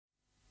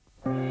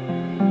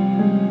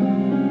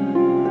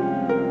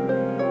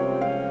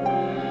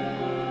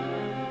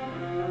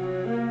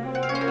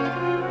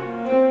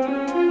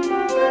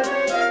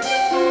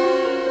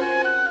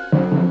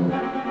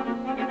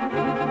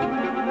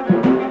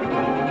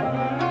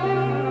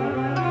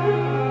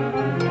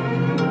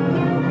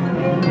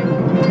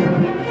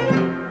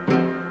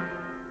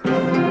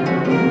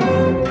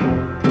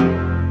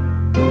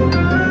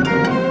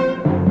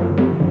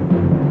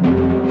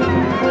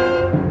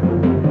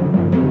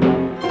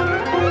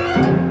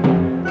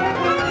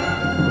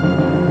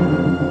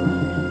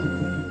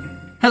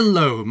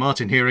Hello,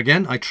 Martin here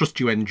again. I trust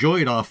you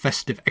enjoyed our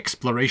festive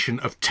exploration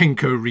of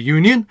Tenko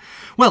Reunion.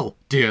 Well,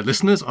 dear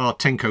listeners, our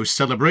Tenko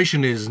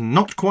celebration is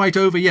not quite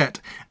over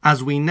yet,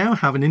 as we now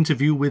have an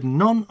interview with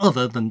none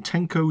other than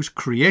Tenko's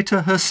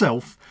creator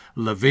herself,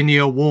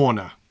 Lavinia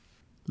Warner.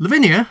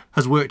 Lavinia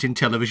has worked in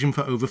television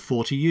for over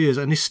 40 years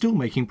and is still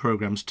making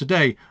programmes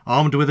today.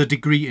 Armed with a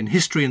degree in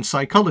history and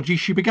psychology,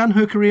 she began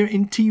her career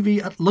in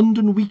TV at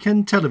London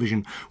Weekend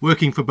Television,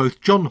 working for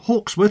both John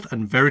Hawkesworth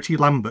and Verity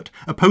Lambert,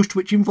 a post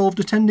which involved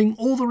attending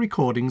all the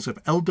recordings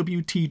of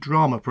LWT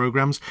drama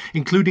programmes,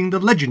 including the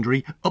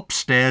legendary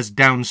Upstairs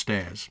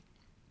Downstairs.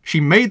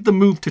 She made the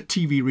move to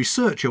TV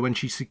researcher when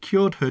she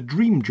secured her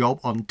dream job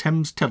on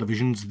Thames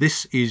Television's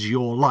This Is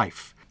Your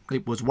Life.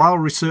 It was while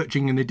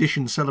researching an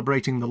edition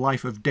celebrating the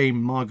life of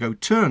Dame Margot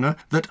Turner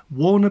that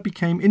Warner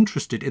became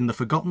interested in the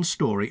forgotten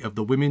story of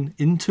the women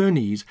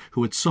internees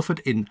who had suffered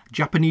in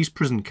Japanese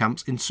prison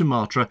camps in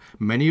Sumatra,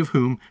 many of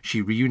whom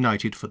she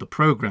reunited for the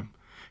programme.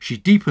 She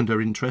deepened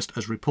her interest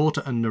as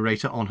reporter and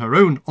narrator on her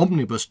own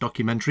omnibus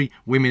documentary,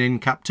 Women in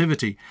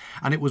Captivity,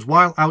 and it was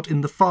while out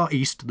in the Far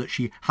East that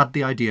she had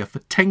the idea for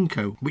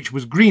Tenko, which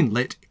was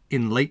greenlit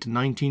in late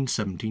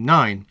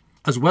 1979.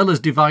 As well as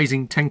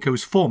devising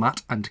Tenko's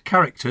format and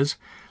characters,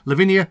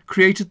 Lavinia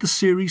created the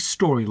series'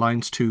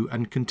 storylines too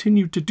and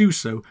continued to do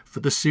so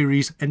for the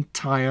series'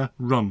 entire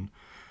run,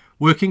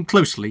 working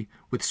closely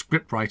with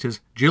scriptwriters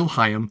Jill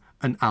Hyam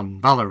and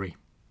Anne Valerie.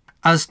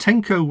 As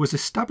Tenko was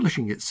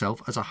establishing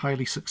itself as a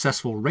highly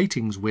successful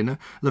ratings winner,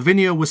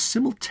 Lavinia was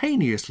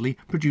simultaneously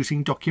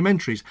producing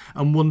documentaries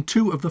and won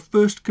 2 of the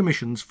first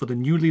commissions for the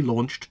newly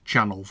launched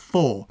Channel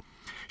 4.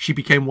 She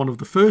became one of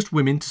the first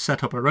women to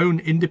set up her own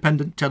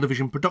independent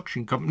television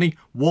production company,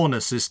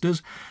 Warner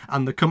Sisters,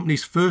 and the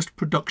company's first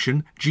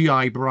production,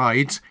 GI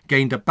Brides,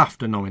 gained a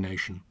BAFTA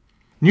nomination.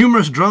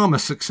 Numerous drama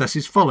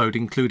successes followed,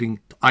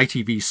 including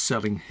ITV's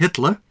Selling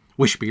Hitler,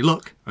 Wish Me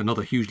Luck,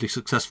 another hugely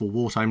successful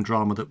wartime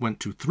drama that went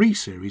to 3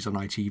 series on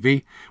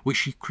ITV, which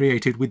she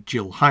created with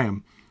Jill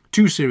Hyam,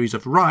 2 series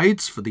of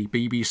Rides for the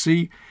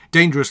BBC,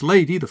 Dangerous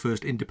Lady, the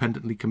first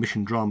independently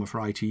commissioned drama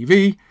for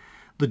ITV,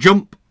 The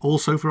Jump,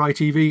 also for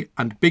ITV,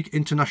 and big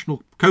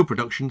international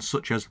co-productions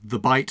such as The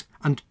Bite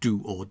and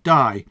Do or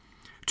Die.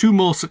 2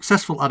 more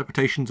successful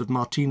adaptations of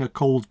Martina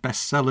Cole's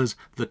bestsellers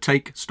The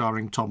Take,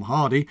 starring Tom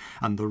Hardy,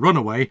 and The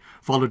Runaway,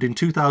 followed in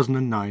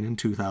 2009 and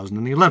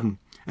 2011,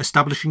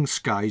 establishing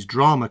Sky's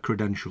drama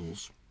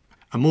credentials.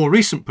 A more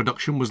recent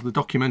production was the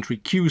documentary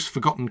Q's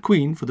Forgotten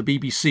Queen for the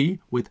BBC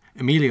with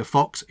Emilia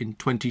Fox in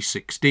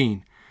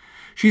 2016.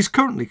 She is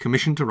currently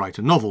commissioned to write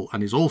a novel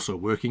and is also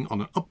working on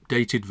an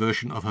updated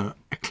version of her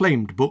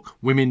acclaimed book,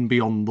 Women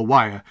Beyond the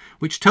Wire,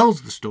 which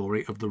tells the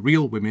story of the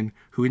real women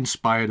who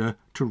inspired her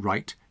to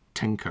write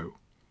Tenko.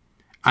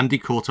 Andy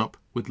caught up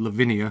with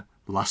Lavinia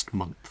last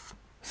month.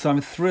 So I'm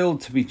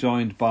thrilled to be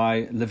joined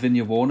by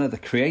Lavinia Warner, the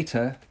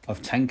creator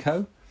of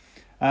Tenko.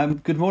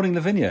 Good morning,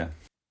 Lavinia.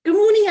 Good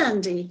morning,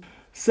 Andy.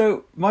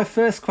 So my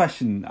first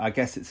question, I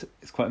guess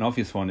it's quite an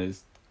obvious one,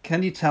 is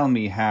can you tell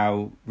me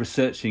how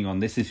researching on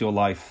This Is Your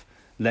Life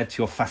led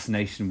to your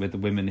fascination with the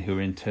women who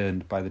were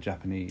interned by the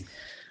Japanese?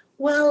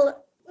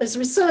 Well, as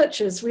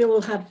researchers, we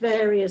all had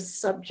various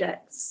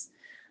subjects.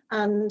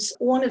 And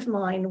one of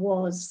mine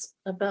was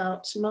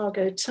about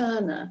Margot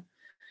Turner,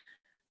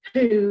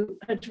 who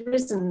had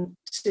risen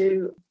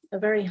to a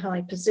very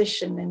high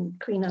position in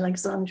Queen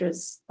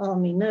Alexandra's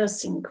Army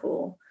Nursing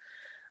Corps.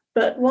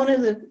 But one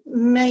of the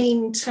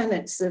main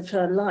tenets of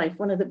her life,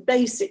 one of the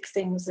basic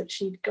things that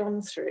she'd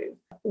gone through,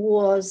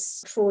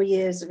 was 4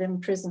 years of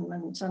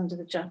imprisonment under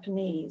the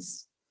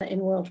Japanese in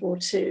World War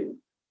II.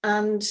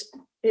 And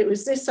it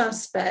was this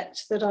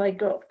aspect that I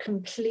got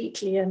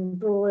completely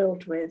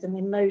embroiled with and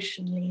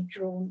emotionally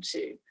drawn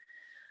to.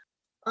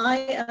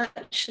 I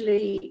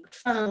actually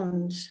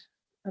found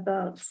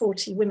about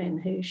 40 women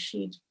who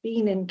she'd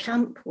been in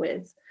camp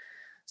with.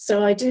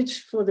 So I did,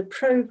 for the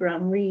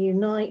programme,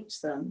 reunite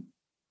them.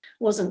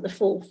 Wasn't the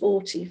full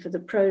 40 for the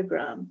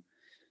programme.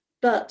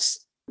 But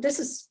this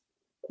is,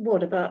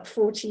 about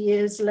 40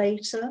 years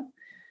later?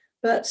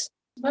 But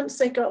once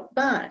they got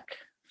back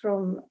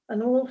from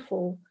an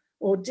awful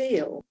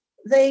ordeal,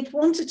 they'd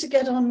wanted to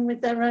get on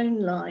with their own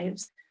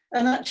lives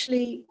and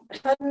actually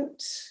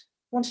hadn't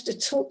wanted to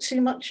talk too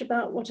much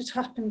about what had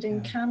happened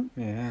in camp.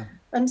 Yeah.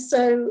 And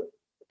so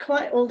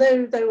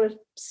although there were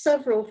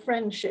several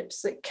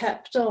friendships that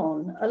kept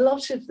on, a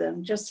lot of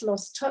them just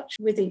lost touch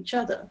with each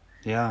other.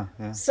 Yeah.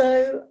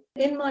 So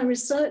in my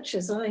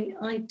researches,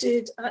 I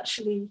did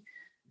actually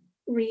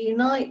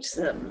reunite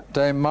them.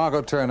 Dame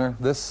Margot Turner,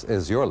 This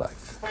Is Your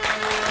Life.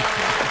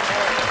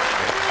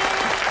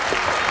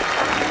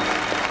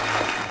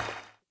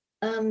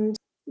 And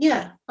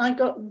I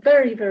got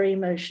very, very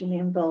emotionally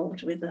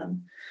involved with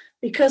them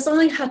because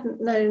I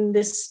hadn't known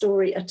this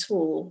story at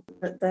all,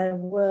 that there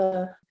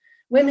were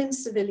women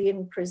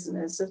civilian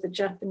prisoners of the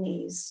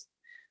Japanese,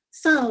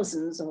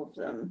 thousands of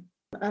them,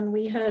 and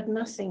we heard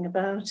nothing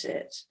about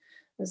it.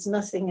 Was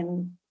nothing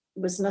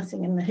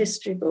in the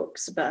history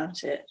books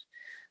about it.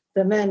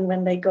 The men,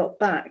 when they got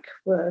back,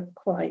 were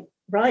quite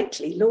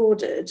rightly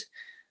lauded,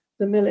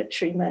 the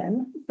military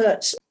men,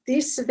 but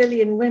these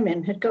civilian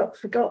women had got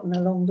forgotten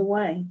along the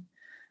way.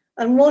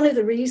 And one of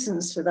the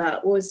reasons for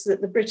that was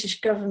that the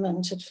British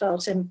government had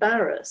felt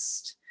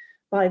embarrassed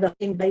by the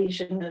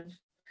invasion of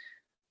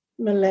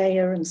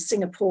Malaya and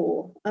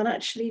Singapore, and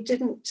actually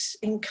didn't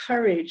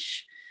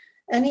encourage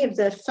any of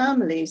their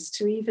families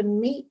to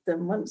even meet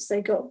them once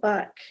they got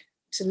back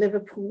to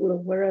Liverpool or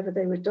wherever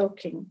they were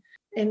docking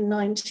in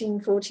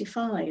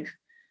 1945.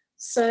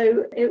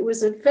 So it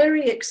was a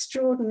very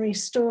extraordinary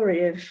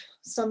story of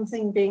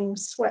something being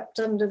swept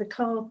under the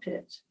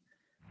carpet.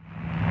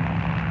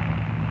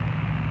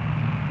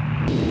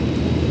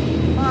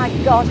 My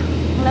God,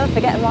 I'll never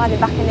forget riding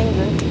back in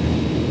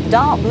England.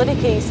 Dark bloody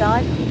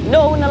quayside,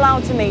 no one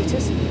allowed to meet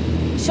us.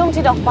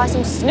 Shunted off by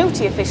some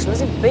snooty official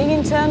as if being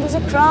interned was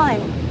a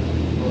crime.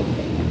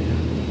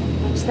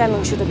 It's them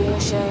who should have been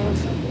ashamed.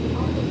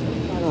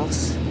 Not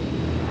us.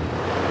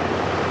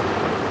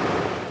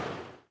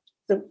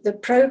 The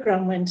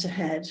programme went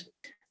ahead,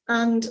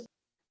 and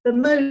the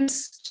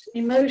most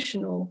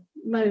emotional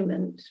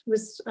moment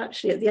was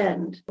actually at the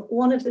end.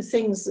 One of the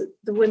things that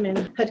the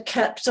women had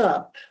kept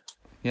up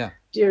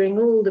during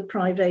all the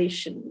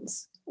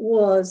privations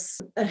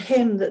was a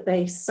hymn that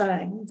they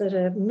sang that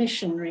a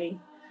missionary,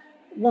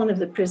 one of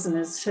the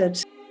prisoners, had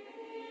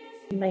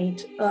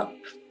made up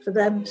for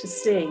them to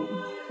sing.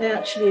 They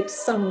actually had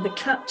sung the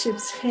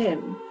captives'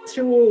 hymn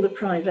through all the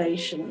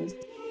privations.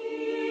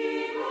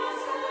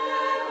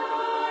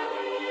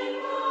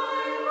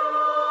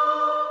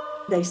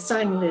 They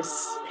sang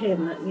this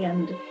hymn at the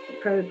end of the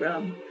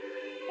programme,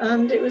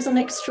 and it was an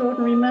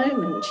extraordinary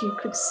moment. You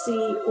could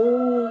see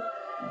all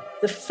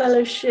the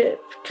fellowship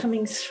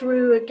coming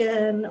through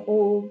again,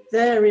 all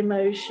their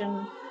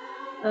emotion.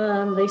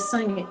 They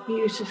sang it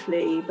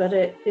beautifully, but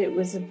it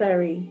was a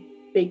very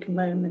big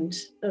moment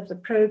of the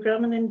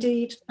programme, and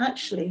indeed,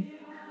 actually,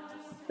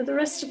 for the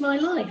rest of my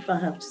life, I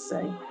have to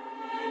say.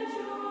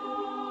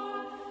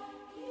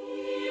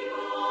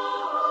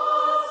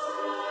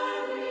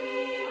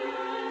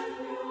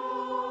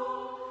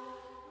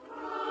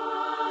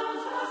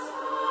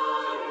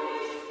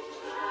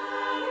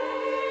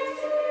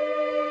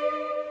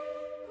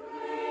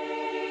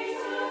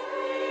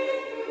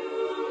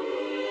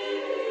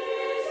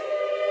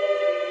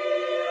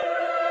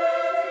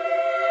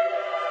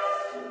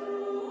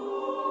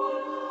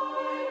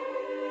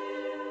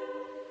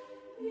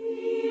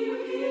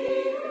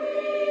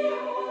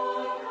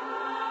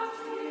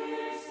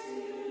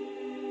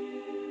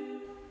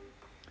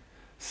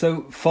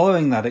 So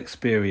following that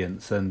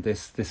experience and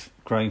this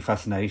growing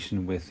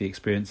fascination with the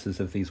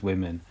experiences of these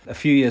women, a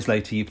few years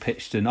later you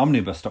pitched an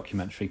omnibus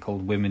documentary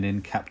called Women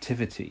in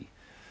Captivity.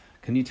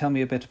 Can you tell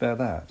me a bit about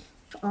that?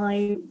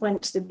 I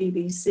went to the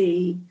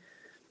BBC,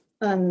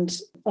 and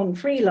on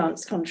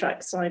freelance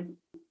contracts I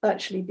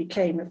actually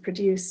became a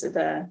producer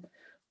there.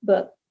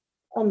 But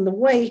on the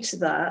way to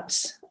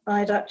that,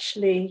 I'd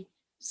actually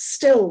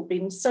still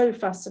been so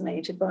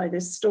fascinated by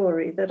this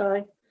story that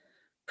I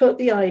put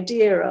the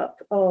idea up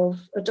of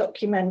a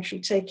documentary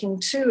taking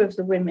two of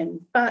the women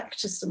back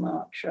to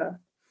Sumatra,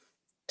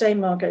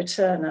 Dame Margot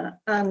Turner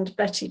and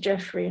Betty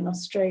Jeffrey, an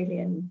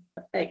Australian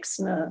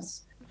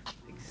ex-nurse.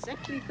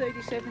 Exactly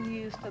 37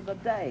 years to the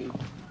day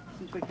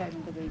since we came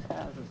into these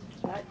houses.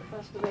 Right, the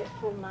first of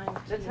April,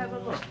 1942. Let's have a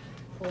look.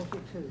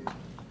 42.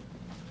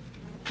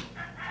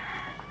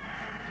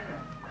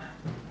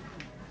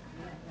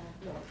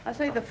 I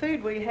say the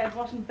food we had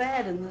wasn't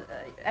bad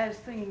as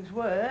things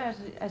were.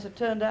 As it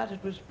turned out,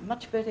 it was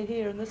much better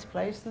here in this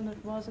place than it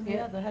was in the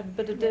other. Had a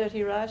bit of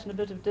dirty rice and a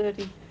bit of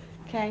dirty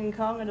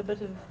kangkong and a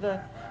bit of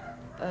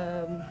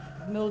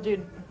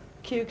mildewed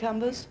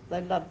cucumbers.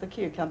 They loved the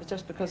cucumbers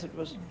just because it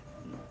was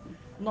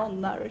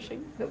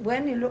non-nourishing. But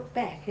when you look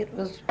back, it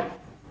was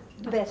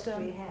the best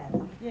we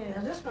had. Yeah.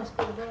 Now this must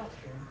be the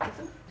bathroom, is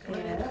it?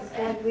 Yes.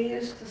 And we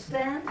used to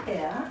stand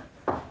here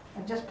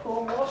and just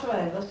pour water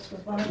over us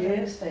with one of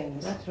those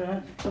things. That's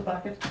right, the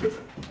bucket.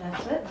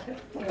 That's it.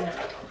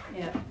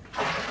 Yeah.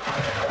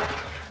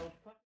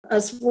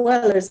 As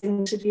well as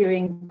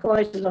interviewing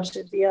quite a lot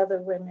of the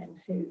other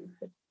women who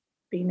had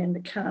been in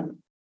the camp.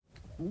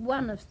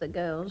 One of the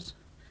girls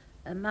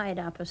made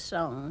up a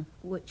song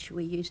which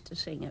we used to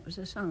sing. It was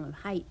a song of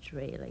hate,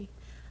 really,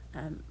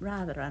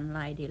 rather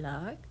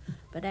unladylike.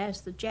 But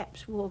as the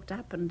Japs walked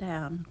up and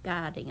down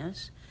guarding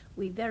us,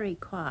 we very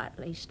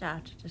quietly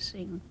started to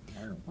sing.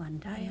 One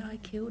day I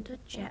killed a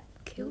Jap,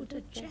 killed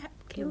a Jap,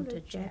 killed a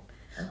Jap.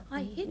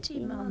 I hit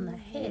him on the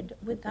head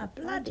with a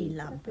bloody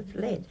lump of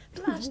lead.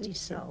 Blast his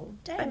soul,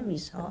 damn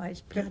his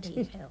eyes,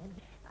 bloody hell.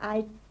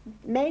 I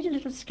made a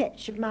little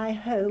sketch of my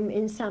home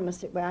in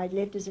Somerset where I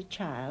lived as a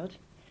child,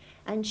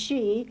 and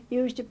she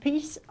used a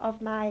piece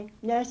of my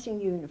nursing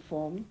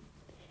uniform,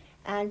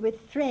 and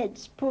with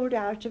threads pulled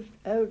out of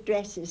old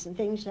dresses and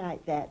things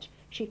like that,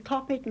 she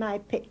copied my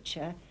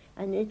picture,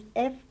 and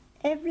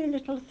every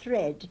little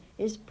thread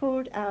is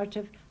pulled out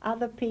of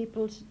other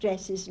people's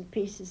dresses and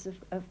pieces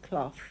of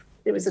cloth.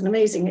 It was an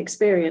amazing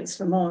experience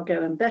for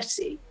Margot and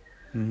Betty.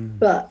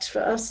 But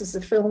for us as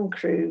a film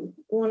crew,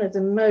 one of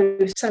the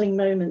most telling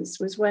moments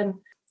was when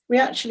we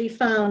actually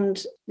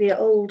found the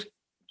old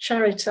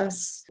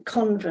Charitas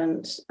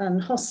convent and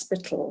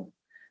hospital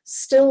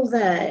still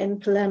there in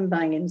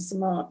Palembang in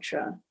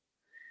Sumatra,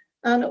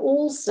 and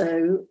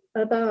also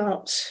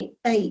about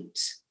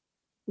 8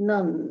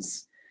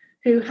 nuns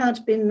who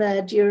had been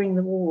there during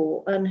the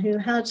war and who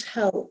had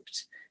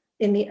helped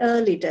in the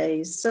early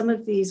days some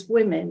of these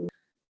women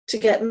to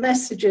get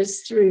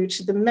messages through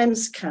to the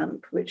men's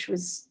camp, which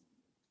was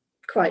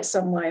quite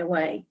some way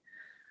away.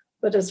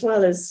 But as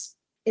well as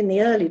in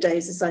the early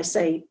days, as I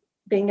say,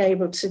 being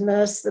able to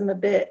nurse them a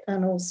bit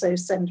and also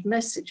send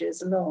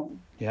messages along.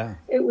 Yeah.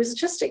 It was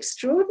just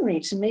extraordinary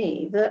to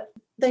me that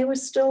they were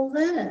still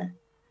there.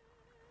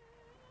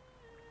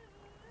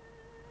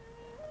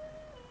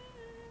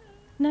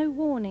 No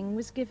warning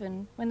was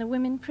given when the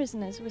women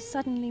prisoners were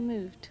suddenly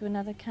moved to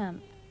another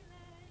camp.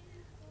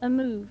 A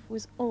move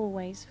was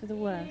always for the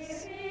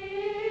worse.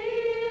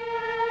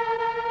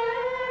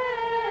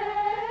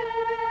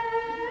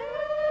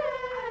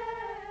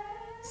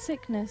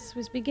 Sickness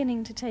was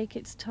beginning to take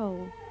its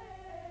toll.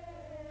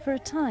 For a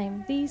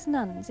time, these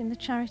nuns in the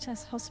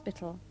Charitas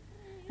hospital,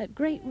 at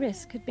great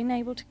risk, had been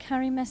able to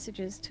carry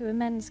messages to a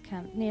men's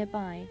camp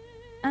nearby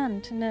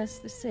and to nurse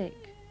the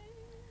sick.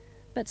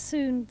 But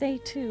soon they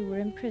too were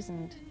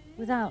imprisoned,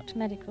 without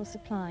medical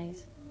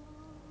supplies.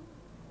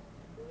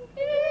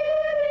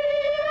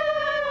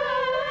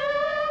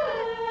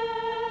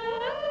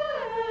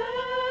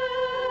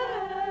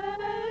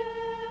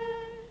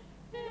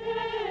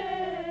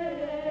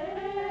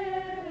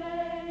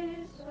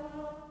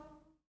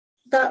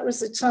 That was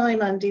the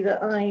time, Andy,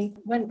 that I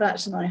went back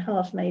to my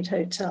half-made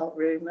hotel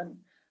room and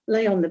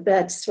lay on the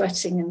bed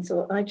sweating and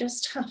thought, I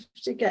just have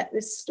to get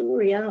this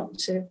story out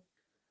to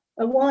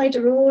a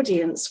wider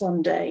audience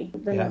one day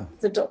than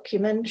the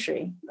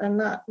documentary. And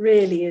that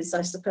really is,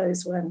 I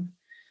suppose, when,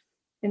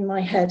 in my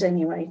head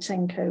anyway,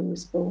 Tenko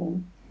was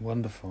born.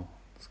 Wonderful.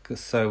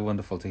 It's so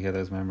wonderful to hear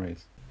those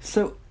memories.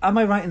 So, am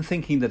I right in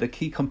thinking that a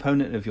key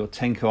component of your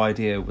Tenko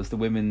idea was the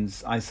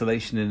women's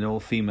isolation in an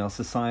all-female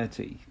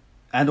society?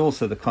 And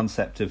also the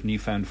concept of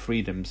newfound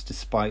freedoms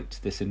despite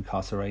this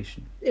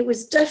incarceration? It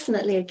was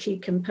definitely a key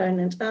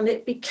component, and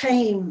it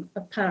became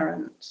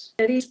apparent.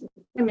 These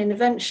women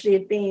eventually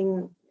had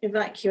been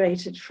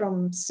evacuated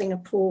from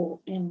Singapore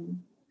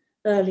in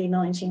early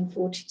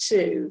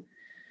 1942,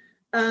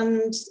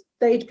 and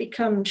they'd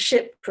become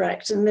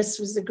shipwrecked. And this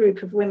was the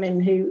group of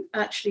women who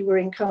actually were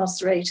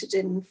incarcerated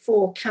in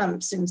 4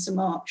 camps in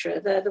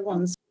Sumatra. They're the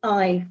ones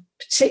I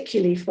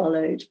particularly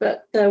followed,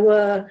 but there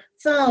were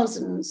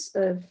thousands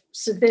of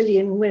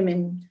civilian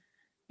women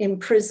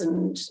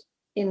imprisoned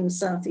in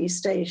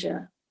Southeast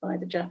Asia by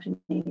the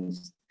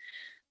Japanese.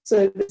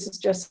 So this is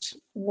just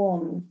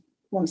one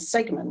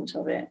segment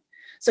of it.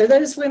 So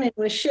those women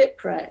were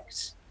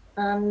shipwrecked,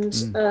 and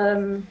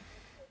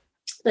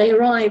they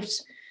arrived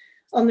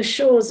on the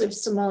shores of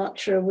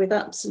Sumatra with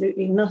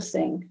absolutely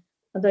nothing,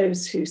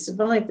 those who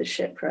survived the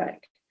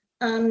shipwreck.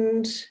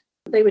 And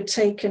they were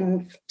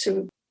taken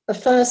to a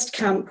first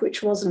camp,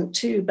 which wasn't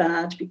too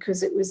bad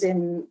because it was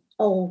in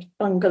old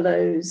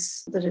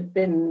bungalows that had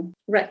been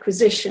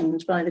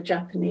requisitioned by the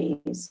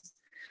Japanese.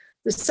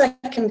 The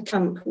second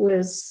camp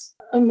was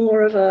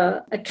more of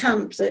a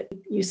camp that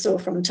you saw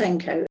from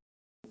Tenko.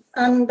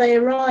 And they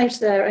arrived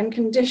there and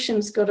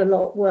conditions got a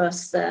lot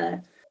worse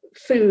there.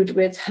 Food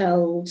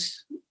withheld,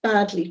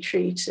 badly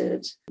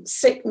treated,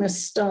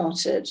 sickness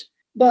started.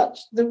 But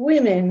the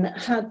women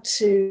had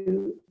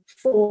to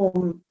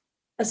form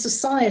a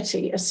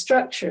society, a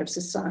structure of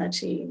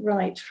society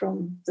right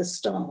from the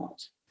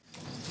start.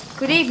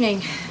 Good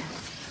evening.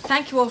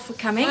 Thank you all for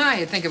coming. Ah,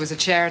 you'd think it was a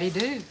charity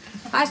do.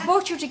 I've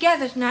brought you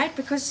together tonight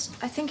because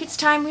I think it's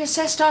time we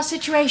assessed our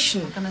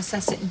situation. I'm going to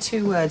assess it in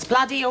 2 words.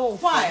 Bloody awful.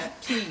 Quiet,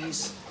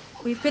 please.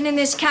 We've been in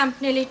this camp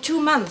nearly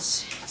 2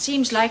 months. It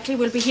seems likely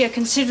we'll be here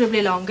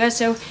considerably longer,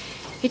 so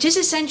it is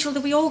essential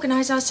that we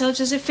organise ourselves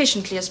as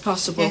efficiently as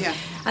possible. Yeah.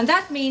 And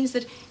that means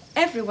that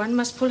everyone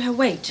must pull her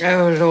weight.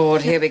 Oh,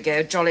 Lord, here we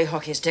go. Jolly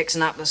hockey sticks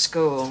and up the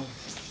school.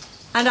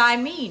 And I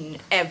mean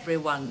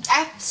everyone.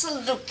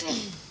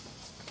 Absolutely.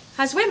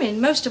 As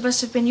women, most of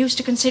us have been used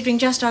to considering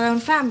just our own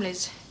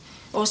families,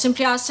 or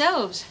simply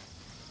ourselves.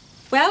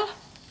 Well,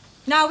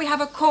 now we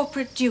have a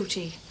corporate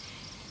duty.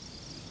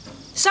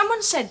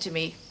 Someone said to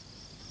me,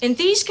 in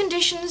these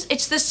conditions,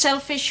 it's the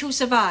selfish who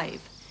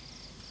survive.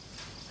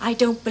 I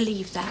don't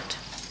believe that.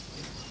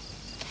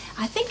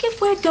 I think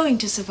if we're going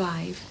to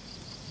survive,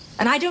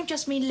 and I don't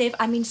just mean live,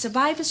 I mean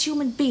survive as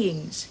human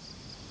beings,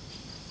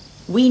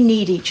 we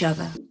need each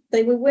other.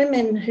 They were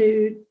women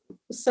who,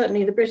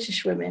 certainly the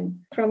British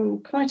women,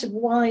 from quite a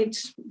wide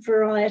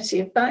variety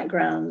of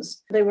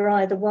backgrounds. They were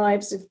either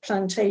wives of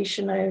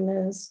plantation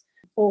owners,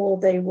 or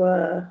they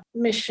were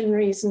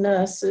missionaries,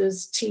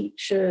 nurses,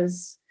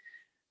 teachers,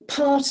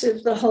 part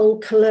of the whole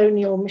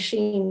colonial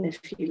machine, if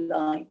you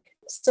like.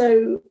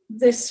 So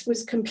this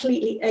was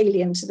completely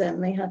alien to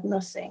them. They had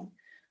nothing.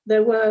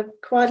 There were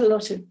quite a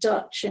lot of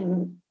Dutch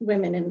and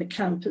women in the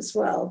camp as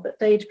well, but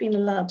they'd been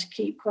allowed to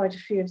keep quite a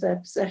few of their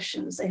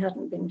possessions. They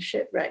hadn't been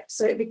shipwrecked.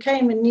 So it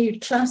became a new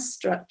class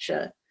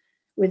structure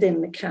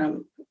within the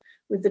camp,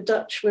 with the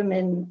Dutch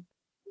women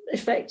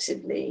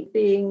effectively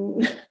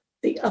being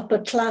the upper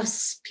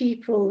class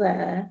people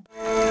there.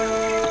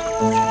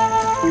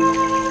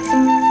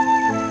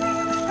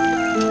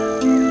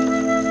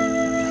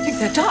 I think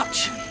they're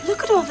Dutch.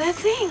 Look at all their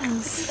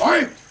things.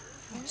 Oi!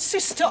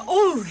 Sister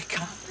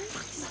Ulrika.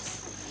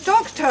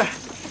 Doctor,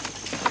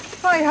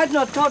 I had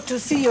not thought to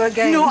see you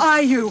again. Nor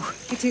are you.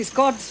 It is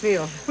God's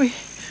will.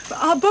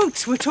 Our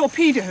boats were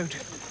torpedoed.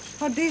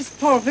 But these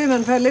poor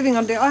women were living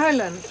on the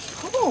island.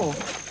 Oh.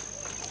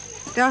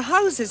 Their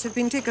houses have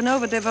been taken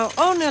over. They were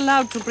only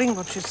allowed to bring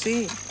what you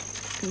see.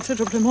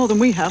 Considerably more than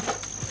we have.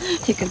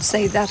 You can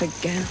say that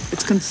again.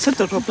 It's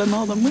considerably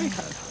more than we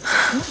have.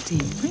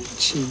 Bloody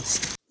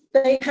riches.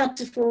 They had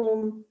to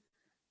form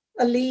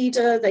a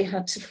leader, they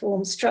had to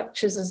form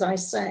structures, as I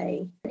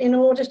say, in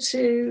order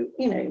to,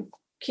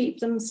 keep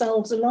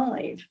themselves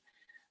alive.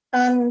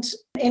 And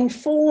in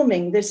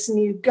forming this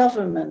new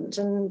government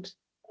and,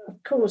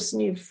 of course,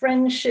 new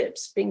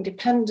friendships, being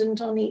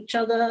dependent on each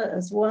other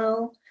as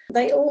well,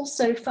 they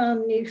also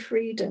found new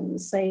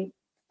freedoms. They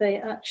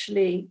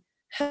actually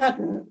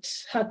hadn't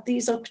had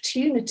these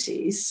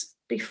opportunities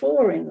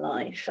before in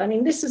life. I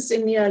mean, this is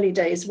in the early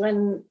days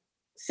when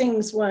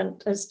things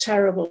weren't as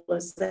terrible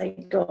as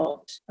they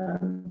got.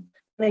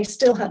 They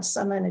still had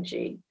some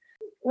energy.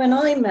 When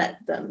I met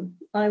them,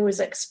 I was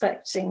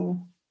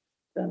expecting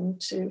them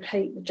to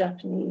hate the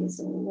Japanese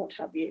and what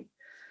have you.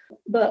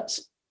 But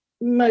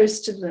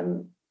most of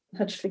them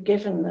had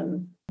forgiven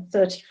them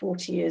 30,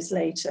 40 years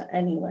later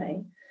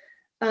anyway.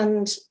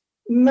 And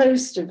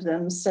most of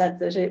them said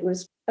that it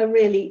was a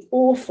really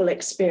awful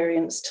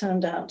experience,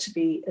 turned out to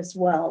be as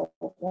well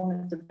one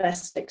of the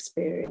best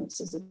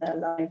experiences of their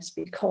lives,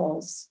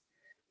 because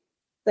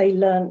they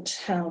learnt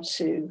how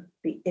to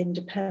be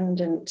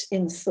independent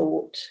in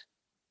thought,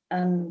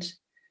 and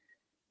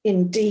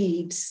in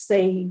deeds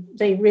they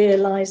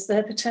realised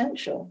their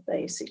potential,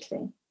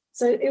 basically.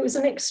 So it was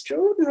an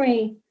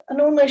extraordinary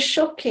and almost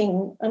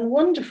shocking and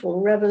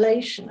wonderful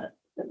revelation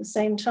at the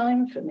same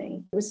time for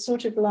me. It was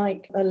sort of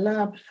like a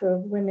lab for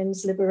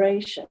women's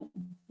liberation,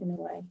 in a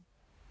way.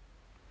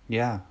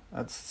 Yeah,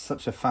 that's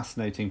such a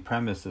fascinating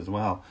premise as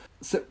well.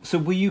 So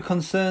were you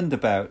concerned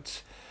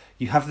about,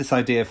 you have this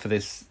idea for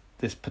this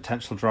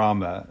potential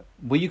drama,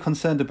 were you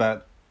concerned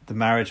about the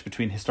marriage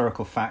between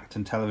historical fact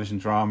and television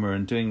drama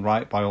and doing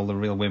right by all the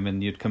real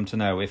women you'd come to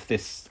know if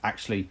this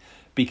actually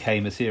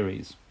became a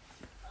series?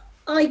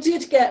 I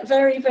did get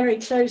very, very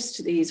close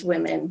to these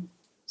women.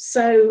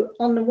 So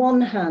on the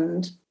one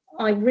hand,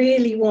 I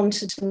really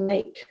wanted to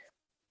make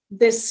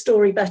this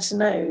story better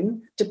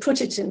known, to put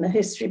it in the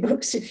history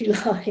books, if you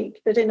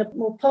like, but in a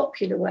more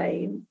popular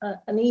way,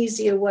 an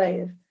easier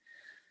way of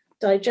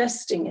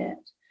digesting it.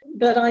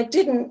 But I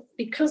didn't,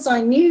 because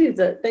I knew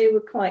that they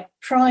were quite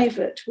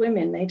private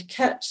women. They'd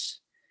kept,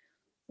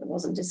 it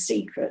wasn't a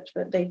secret,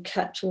 but they'd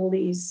kept all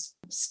these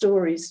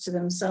stories to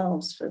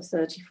themselves for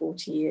 30,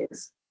 40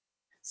 years.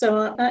 So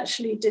I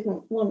actually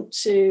didn't want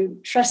to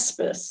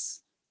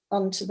trespass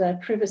onto their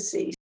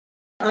privacy.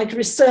 I'd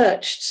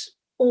researched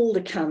all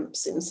the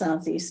camps in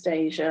Southeast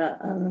Asia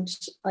and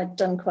I'd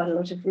done quite a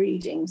lot of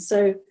reading.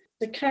 So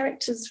the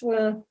characters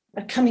were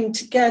a coming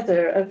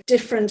together of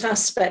different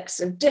aspects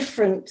of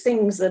different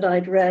things that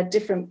I'd read,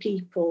 different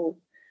people.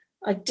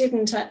 I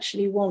didn't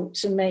actually want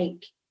to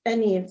make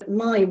any of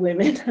my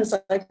women, as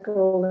I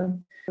call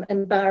them,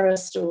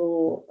 embarrassed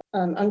or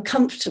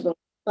uncomfortable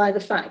by the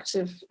fact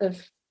of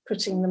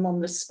putting them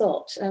on the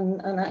spot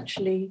and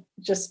actually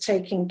just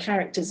taking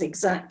characters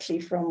exactly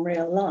from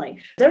real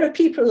life. There are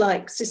people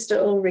like Sister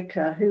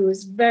Ulrika, who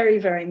was very,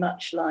 very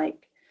much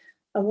like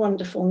a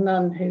wonderful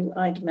nun who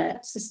I'd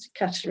met, Sister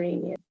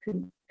Katerina,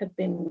 who had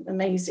been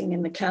amazing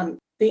in the camp.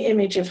 The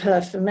image of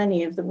her for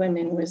many of the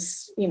women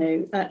was,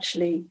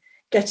 actually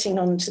getting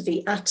onto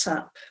the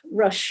atap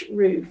rush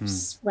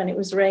roofs when it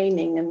was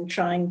raining and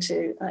trying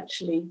to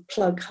actually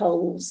plug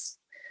holes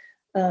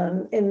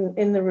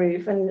in the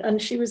roof.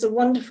 And she was a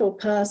wonderful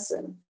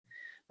person.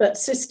 But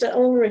Sister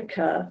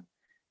Ulrika,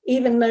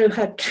 even though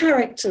her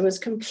character was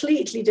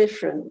completely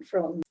different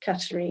from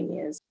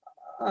Katerina's,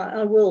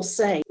 I will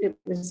say it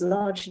was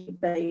largely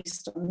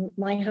based on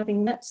my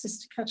having met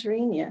Sister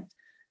Katerina.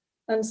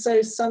 And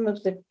so some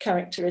of the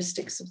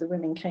characteristics of the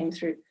women came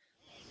through.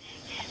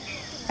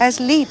 As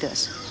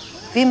leaders,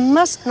 we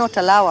must not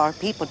allow our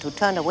people to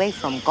turn away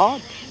from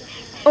God.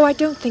 Oh, I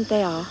don't think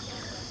they are.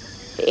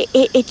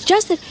 It's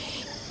just that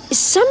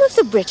some of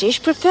the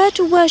British prefer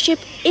to worship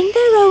in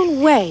their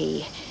own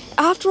way.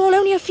 After all,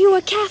 only a few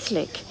are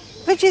Catholic.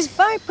 Which is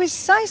why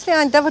precisely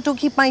I endeavour to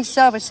keep my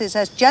services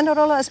as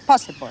general as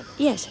possible.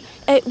 Yes.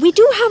 We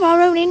do have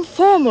our own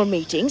informal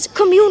meetings,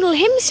 communal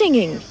hymn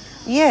singing.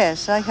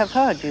 Yes, I have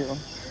heard you.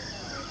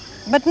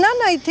 But none,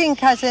 I think,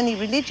 has any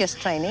religious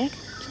training.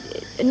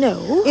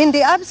 No. In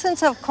the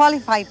absence of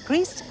qualified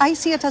priests, I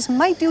see it as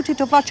my duty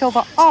to watch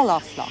over all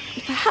our flock.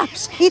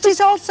 Perhaps. It is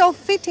also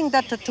fitting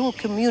that the two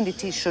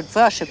communities should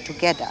worship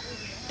together.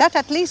 That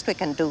at least we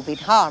can do with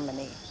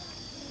harmony.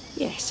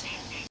 Yes.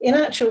 In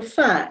actual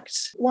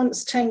fact,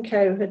 once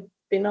Tenko had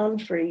been on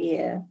for a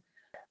year,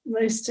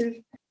 most of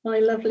my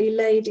lovely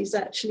ladies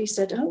actually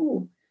said,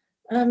 "Oh,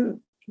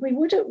 we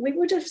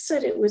would have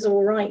said it was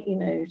all right,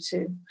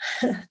 to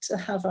to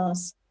have our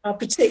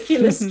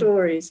particular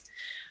stories."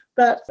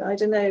 But I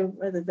don't know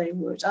whether they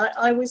would.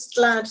 I was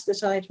glad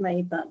that I'd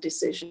made that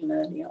decision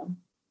early on.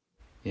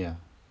 Yeah,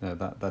 no,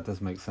 that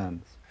does make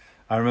sense.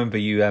 I remember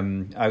you.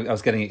 I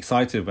was getting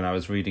excited when I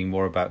was reading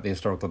more about the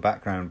historical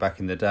background back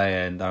in the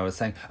day, and I was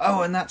saying,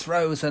 "Oh, and that's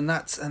Rose, and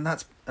that's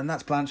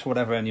Blanche, or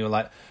whatever," and you were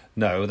like,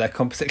 "No, they're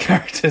composite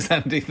characters,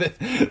 Andy.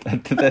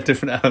 They're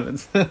different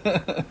elements."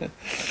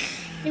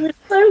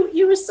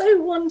 You were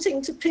so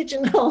wanting to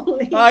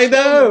pigeonhole each I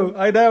know.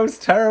 It's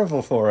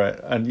terrible for it,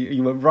 and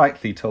you were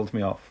rightly told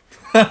me off.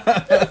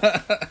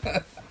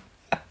 But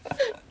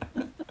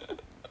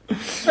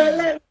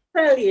let me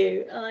tell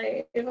you,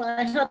 if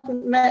I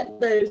hadn't met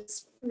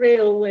those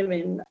real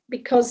women,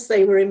 because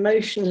they were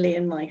emotionally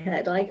in my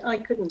head, I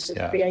couldn't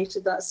have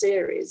created that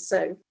series.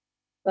 So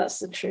that's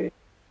the truth.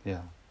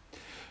 Yeah.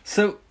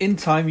 So, in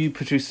time, you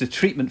produced a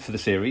treatment for the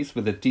series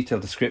with a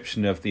detailed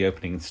description of the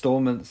opening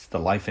instalments, the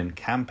life in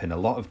camp in a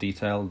lot of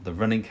detail, the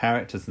running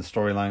characters and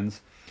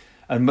storylines,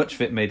 and much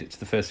of it made it to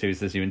the first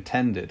series as you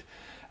intended,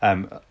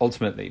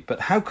 ultimately.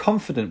 But how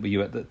confident were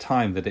you at the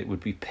time that it would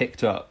be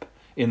picked up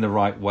in the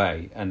right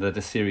way and that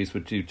a series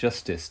would do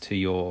justice to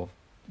your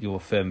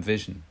firm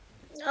vision?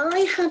 I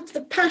had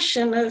the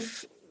passion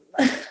of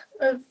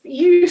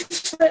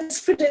youth, let's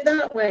put it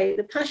that way,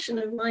 the passion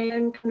of my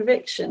own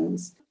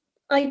convictions.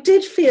 I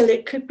did feel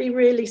it could be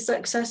really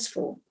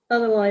successful.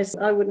 Otherwise,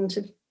 I wouldn't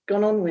have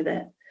gone on with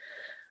it.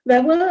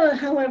 There were,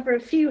 however, a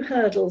few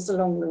hurdles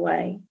along the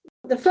way.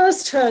 The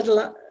first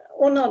hurdle,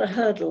 or not a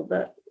hurdle,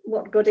 but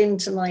what got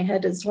into my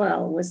head as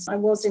well, was I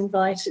was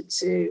invited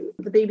to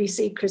the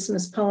BBC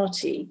Christmas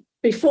party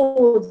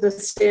before the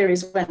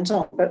series went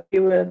on, but we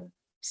were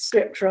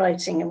script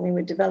writing and we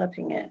were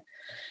developing it.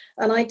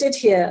 And I did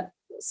hear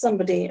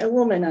a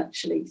woman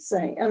actually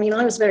say, I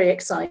was very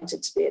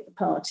excited to be at the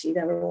party.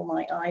 There were all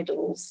my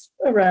idols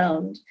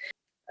around.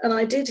 And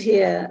I did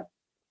hear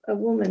a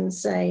woman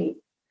say,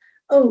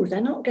 "Oh,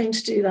 they're not going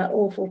to do that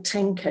awful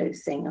Tenko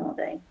thing, are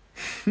they?"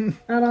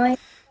 and I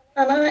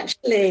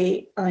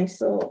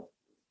thought,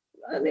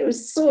 and it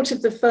was sort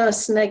of the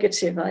first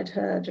negative I'd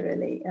heard,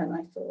 really. And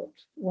I thought,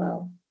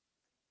 well,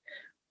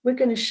 we're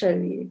going to show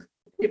you.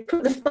 You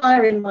put the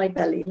fire in my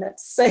belly,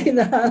 let's say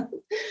that.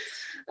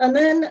 And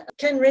then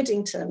Ken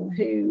Riddington,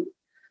 who,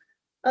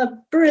 a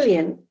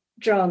brilliant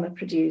drama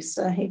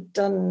producer, he'd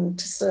done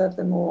To Serve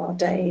Them All Our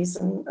Days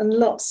and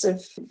lots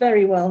of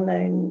very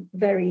well-known,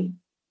 very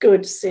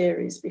good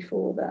series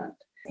before that.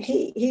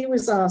 He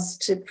was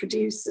asked to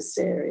produce the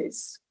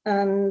series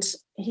and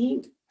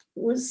he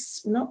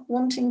was not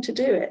wanting to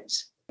do it.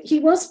 He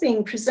was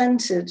being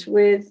presented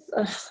with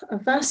a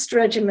vast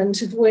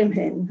regiment of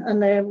women,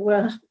 and there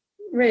were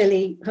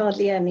really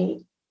hardly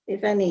any,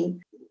 if any,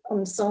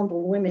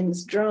 ensemble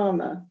women's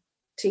drama,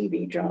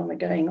 TV drama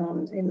going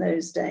on in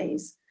those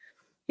days.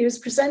 He was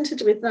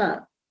presented with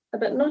that,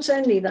 but not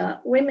only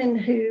that, women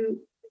who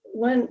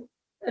weren't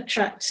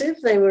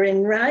attractive, they were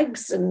in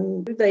rags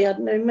and they had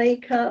no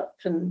makeup,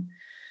 and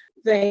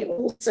they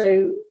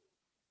also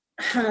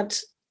had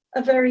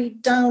a very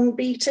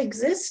downbeat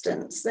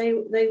existence.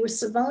 They were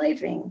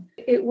surviving.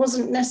 It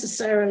wasn't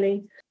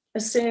necessarily a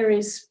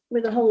series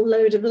with a whole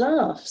load of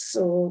laughs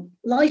or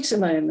lighter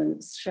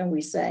moments, shall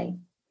we say.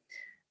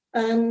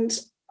 And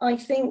I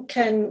think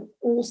Ken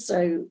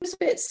also was a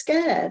bit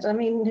scared.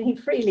 He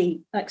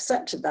freely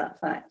accepted that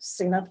fact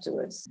soon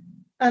afterwards.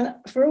 And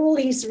for all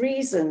these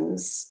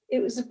reasons,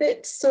 it was a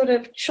bit sort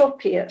of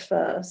choppy at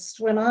first.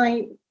 When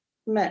I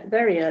met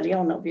very early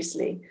on,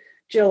 obviously,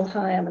 Jill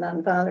Hyam and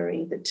Anne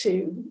Valerie, the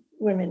two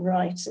women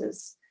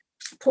writers.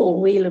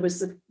 Paul Wheeler was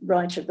the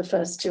writer of the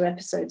first two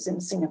episodes in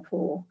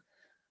Singapore.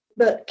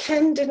 But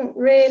Ken didn't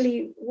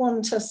really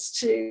want us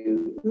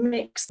to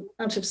mix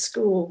out of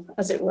school,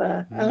 as it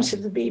were, out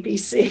of the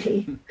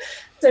BBC.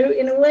 So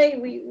in a way,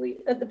 we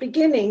at the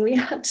beginning, we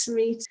had to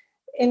meet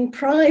in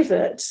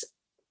private,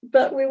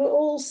 but we were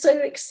all so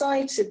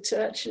excited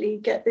to actually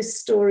get this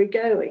story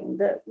going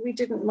that we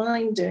didn't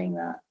mind doing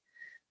that.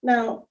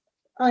 Now,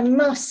 I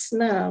must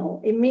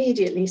now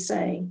immediately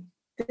say,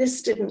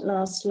 this didn't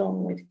last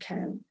long with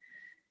Ken.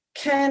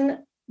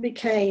 Ken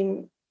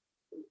became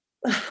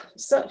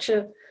such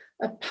a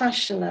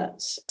passionate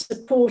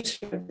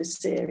supporter of the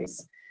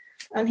series,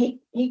 and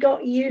he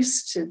got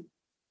used to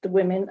the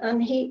women,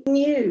 and he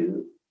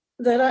knew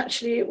that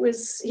actually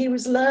he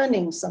was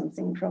learning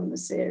something from the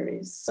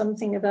series,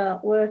 something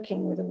about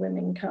working with a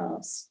women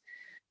cast,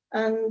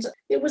 and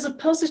it was a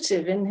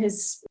positive in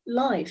his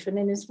life and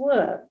in his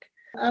work,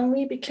 and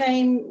we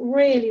became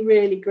really,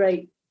 really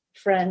great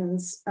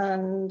friends,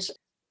 and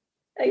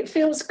it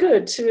feels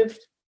good to have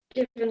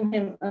given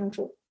him, and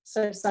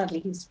so sadly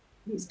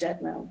he's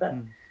dead now, but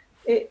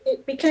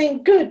it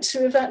became good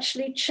to have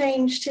actually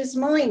changed his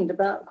mind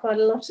about quite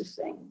a lot of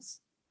things.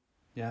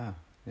 Yeah,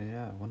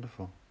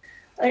 wonderful.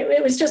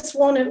 It was just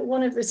one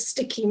of the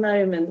sticky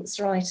moments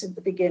right at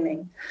the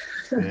beginning.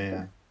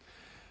 Yeah.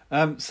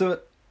 So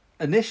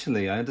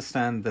initially, I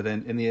understand that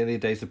in the early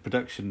days of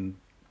production,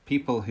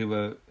 people who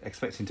were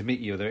expecting to meet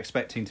you, they're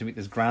expecting to meet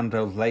this grand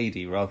old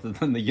lady rather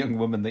than the young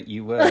woman that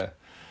you were.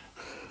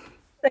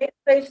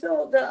 They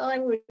thought that I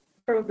would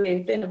probably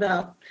have been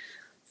about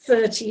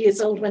 30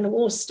 years old when the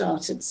war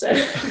started. So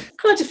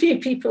quite a few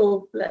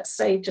people, let's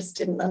say, just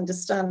didn't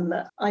understand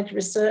that I'd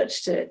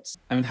researched it.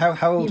 I mean,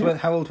 how old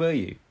were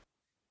you?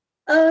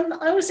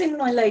 I was in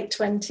my late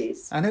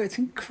 20s. I know, it's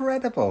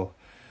incredible.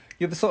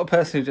 You're the sort of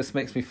person who just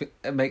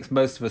makes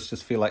most of us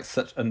just feel like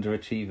such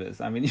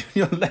underachievers. I mean,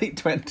 you're late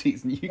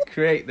 20s and you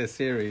create this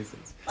series.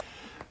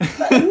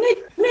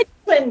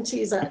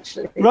 Mid-20s,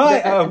 actually.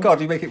 Right, oh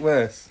God, you make it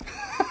worse.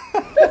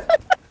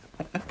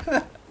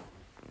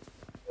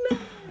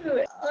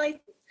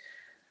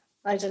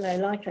 I don't know,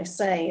 like I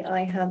say,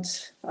 I had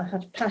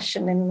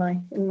passion in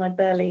my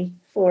belly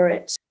for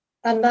it.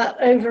 And that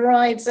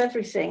overrides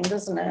everything,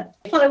 doesn't it?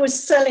 If I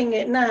was selling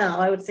it now,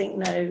 I would think,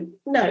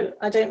 no,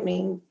 I don't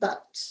mean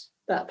that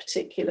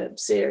particular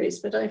series,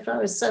 but if I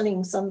was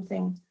selling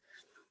something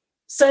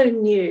so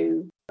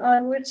new,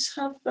 I would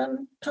have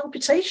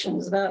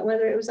palpitations about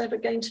whether it was ever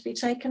going to be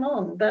taken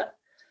on. But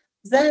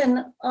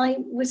then I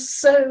was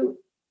so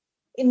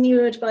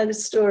inured by the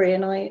story,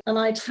 and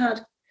I'd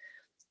had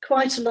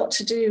quite a lot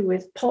to do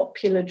with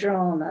popular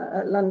drama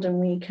at London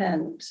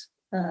Weekend,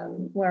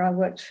 where I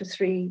worked for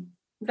 3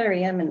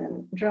 very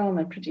eminent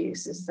drama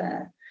producers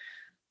there.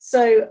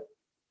 So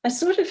I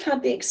sort of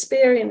had the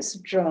experience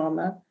of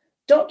drama.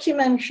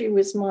 Documentary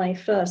was my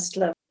first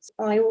love.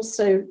 I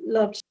also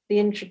loved the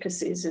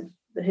intricacies of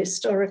the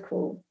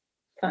historical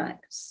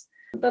facts.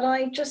 But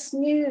I just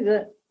knew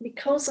that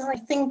because I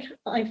think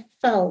I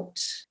felt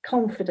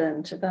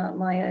confident about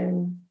my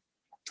own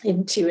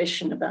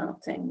intuition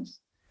about things.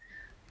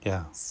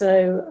 Yeah.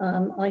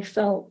 So I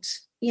felt,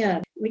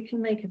 we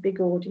can make a big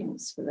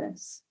audience for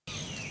this.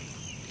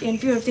 In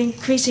view of the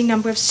increasing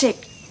number of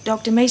sick,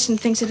 Dr. Mason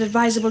thinks it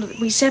advisable that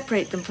we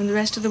separate them from the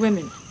rest of the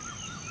women.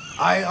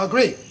 I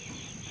agree.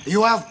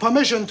 You have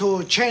permission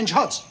to change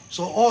huts,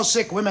 so all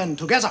sick women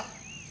together.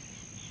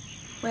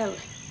 Well,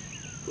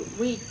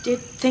 we did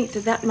think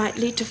that might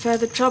lead to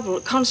further trouble,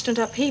 constant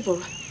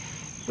upheaval.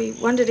 We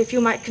wondered if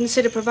you might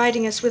consider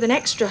providing us with an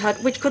extra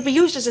hut, which could be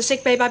used as a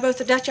sick bay by both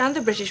the Dutch and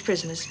the British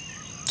prisoners.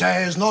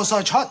 There is no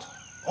such hut.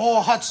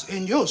 All huts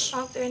in use.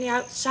 Aren't there any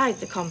outside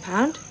the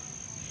compound?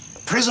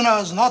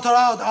 Prisoners not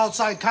allowed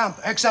outside camp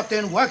except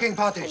in working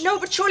parties. No,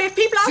 but surely if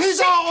people are These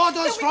sick... are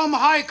orders from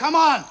high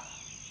command.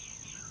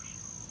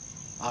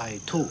 I,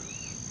 too,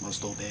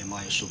 must obey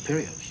my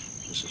superiors,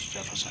 Mrs.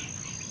 Jefferson.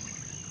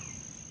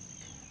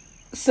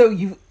 So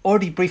you've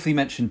already briefly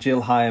mentioned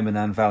Jill Hyam and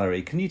Anne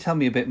Valerie. Can you tell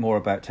me a bit more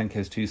about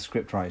Tenko's 2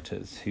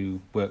 scriptwriters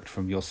who worked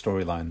from your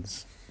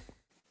storylines?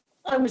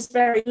 I was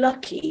very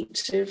lucky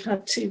to have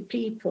had 2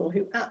 people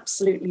who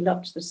absolutely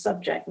loved the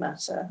subject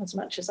matter as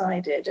much as I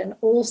did, and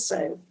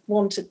also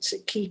wanted to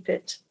keep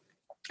it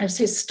as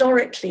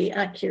historically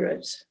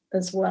accurate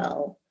as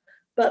well,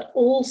 but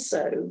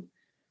also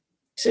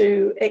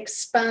to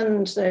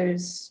expand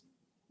those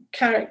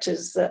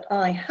characters that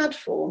I had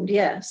formed,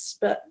 yes,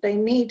 but they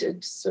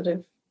needed sort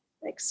of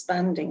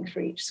expanding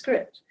for each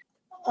script.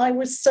 I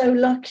was so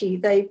lucky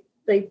they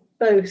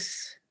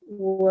both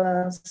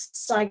were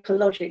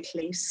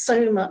psychologically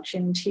so much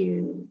in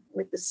tune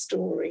with the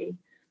story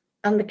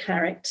and the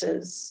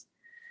characters.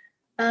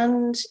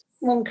 And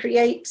one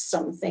creates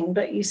something,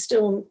 but you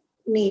still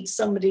need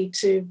somebody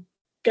to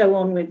go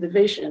on with the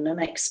vision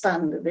and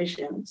expand the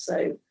vision.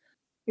 So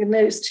in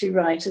those 2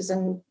 writers,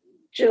 and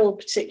Jill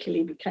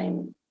particularly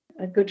became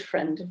a good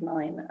friend of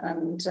mine,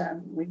 and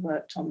we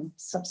worked on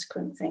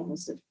subsequent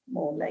things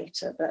more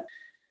later, but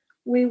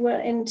we were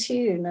in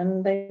tune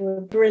and they were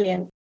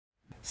brilliant.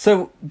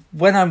 So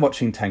when I'm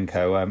watching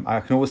Tenko,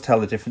 I can always tell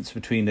the difference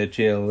between a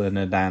Jill and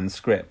a Nan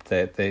script.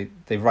 They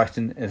write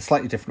in a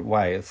slightly different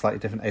way, a slightly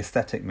different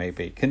aesthetic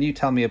maybe. Can you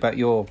tell me about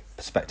your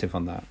perspective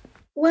on that?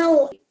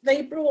 Well,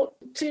 they brought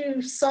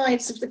 2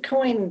 sides of the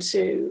coin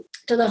to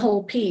the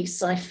whole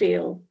piece, I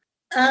feel.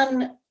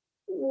 Anne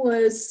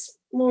was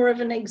more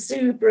of an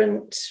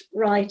exuberant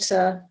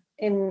writer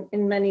in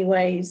many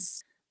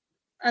ways,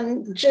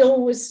 and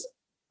Jill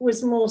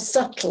was more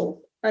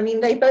subtle. I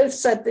mean, they both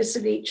said this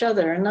of each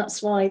other, and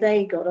that's why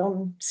they got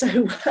on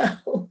so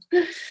well.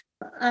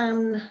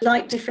 Anne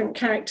liked different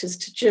characters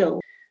to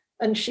Jill,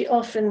 and she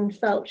often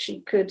felt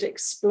she could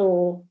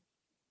explore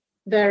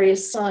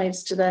various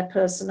sides to their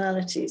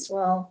personalities.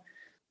 Well,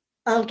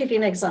 I'll give you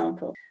an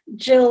example.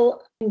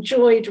 Jill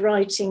enjoyed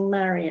writing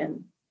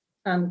Marion,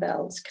 Anne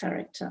Bell's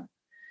character.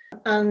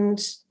 And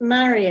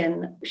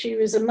Marion, she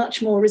was a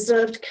much more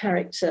reserved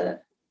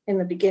character in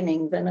the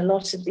beginning than a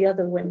lot of the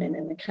other women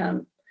in the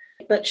camp.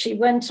 But she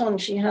went on,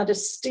 she had a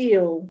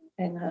steel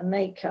in her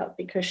makeup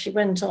because she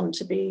went on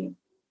to be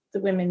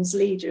the women's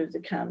leader of the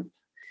camp.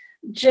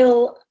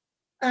 Jill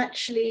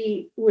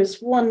actually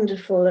was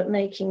wonderful at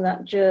making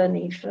that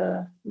journey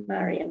for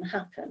Marion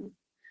happen.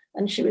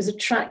 And she was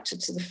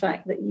attracted to the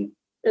fact that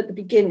at the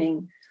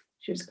beginning,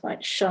 she was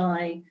quite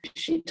shy.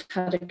 She'd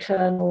had a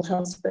colonel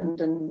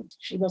husband and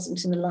she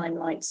wasn't in the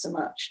limelight so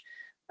much.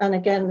 And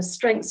again, the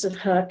strengths of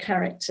her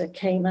character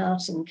came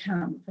out in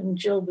camp, and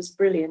Jill was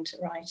brilliant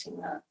at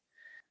writing that.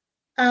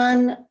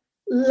 Anne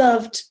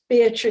loved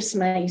Beatrice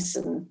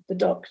Mason, the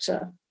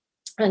doctor,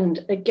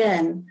 and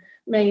again,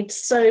 made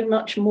so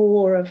much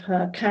more of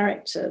her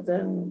character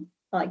than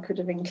I could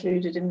have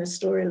included in the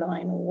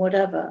storyline or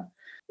whatever.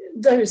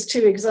 Those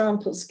two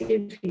examples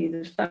give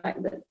you the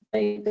fact that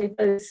they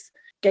both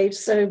gave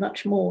so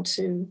much more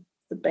to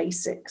the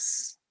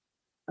basics.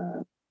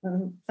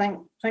 And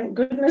thank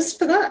goodness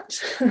for that.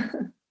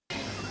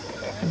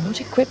 I'm not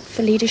equipped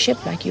for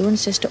leadership like you and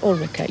Sister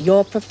Ulrika.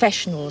 You're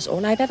professionals.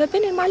 All I've ever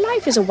been in my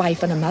life is a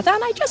wife and a mother,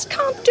 and I just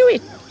can't do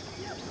it.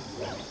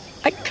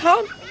 I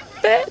can't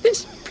bear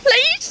this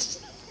place.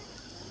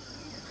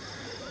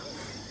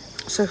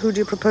 So who do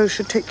you propose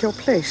should take your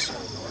place?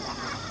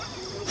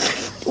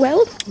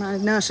 Well? My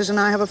nurses and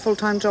I have a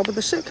full-time job with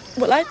the sick.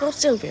 Well, I thought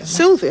Sylvia.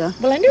 Sylvia?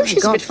 Well, I knew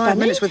she's a bit 5 funny.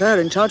 minutes with her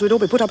in charge, we'd all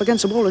be put up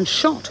against a wall and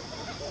shot.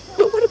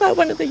 But what about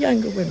one of the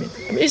younger women?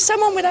 I mean, is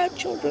someone without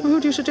children? Who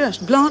do you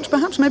suggest? Blanche,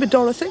 perhaps? Maybe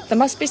Dorothy? There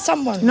must be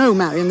someone. No,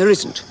 Marion, there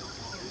isn't.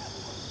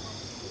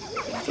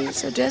 I feel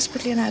so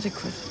desperately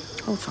inadequate.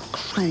 Oh, for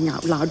crying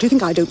out loud. Do you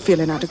think I don't feel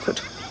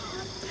inadequate?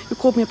 You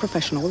called me a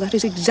professional. That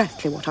is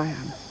exactly what I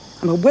am.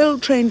 I'm a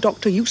well-trained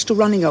doctor used to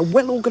running a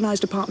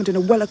well-organised department in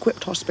a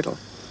well-equipped hospital.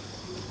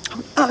 How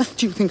on earth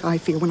do you think I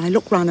feel when I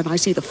look round and I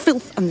see the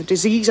filth and the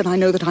disease and I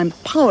know that I'm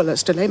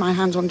powerless to lay my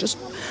hands on just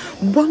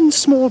one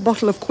small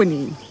bottle of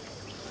quinine?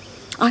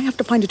 I have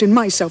to find it in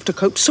myself to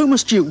cope. So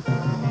must you.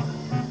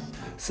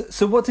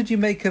 So what did you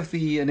make of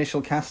the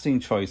initial casting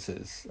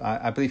choices?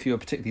 I believe you were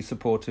particularly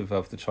supportive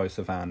of the choice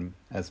of Anne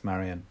as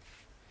Marion.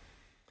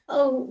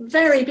 Oh,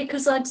 very,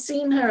 because I'd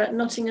seen her at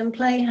Nottingham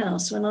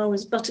Playhouse when I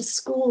was but a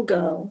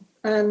schoolgirl,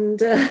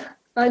 and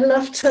I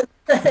loved her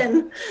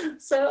then.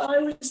 So I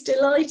was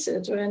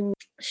delighted when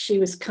she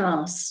was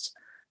cast.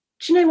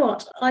 Do you know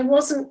what? I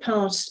wasn't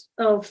part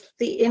of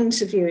the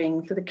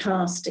interviewing for the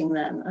casting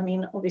then. I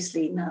mean,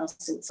 obviously now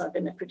since I've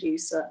been a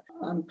producer,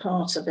 I'm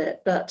part of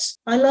it, but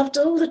I loved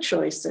all the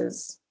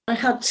choices. I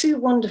had 2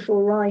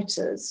 wonderful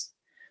writers,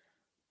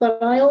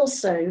 but I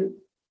also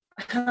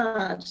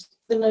had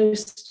the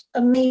most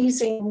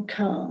amazing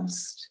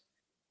cast.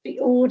 The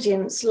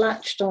audience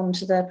latched on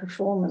to their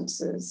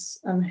performances,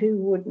 and who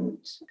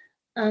wouldn't?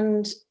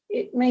 And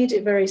it made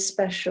it very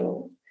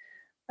special.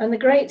 And the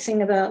great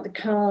thing about the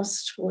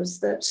cast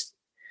was that,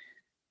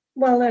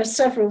 well, there are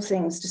several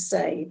things to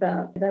say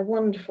about their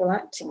wonderful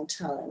acting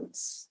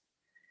talents,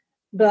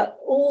 but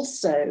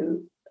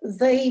also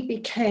they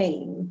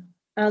became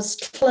as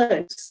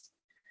close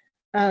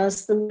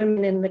as the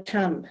women in the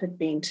camp had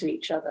been to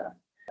each other.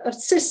 A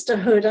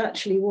sisterhood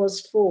actually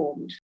was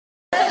formed.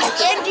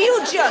 And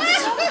you,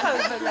 Jones,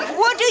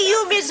 what do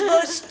you miss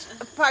most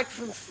apart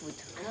from food?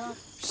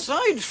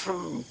 Aside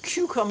from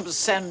cucumber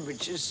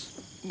sandwiches,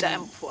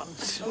 damp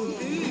ones.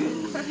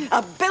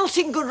 A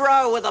belting good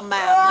row with a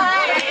man.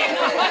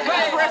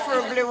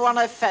 Preferably one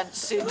I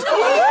fancied.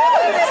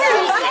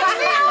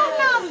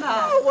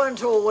 I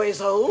weren't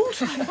always old.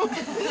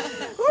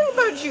 What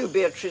about you,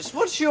 Beatrice?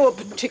 What's your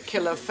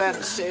particular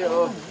fancy,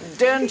 or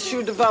daren't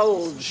you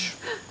divulge?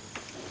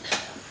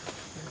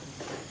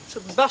 It's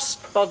a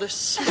bust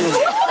bodice.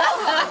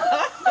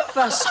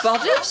 Bust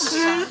bodice?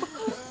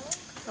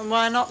 And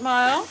why not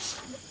my aunt?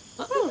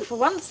 Well, for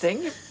one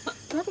thing, you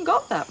haven't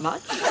got that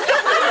much.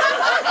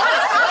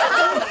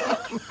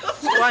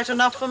 Quite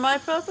enough for my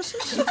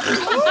purposes.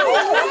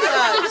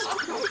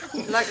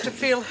 I'd like to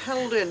feel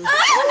held in.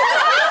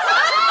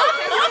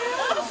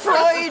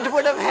 Freud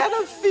would have had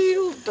a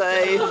field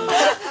day.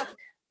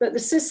 But the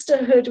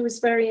sisterhood was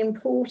very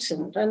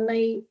important, and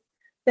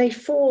they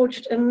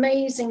forged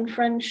amazing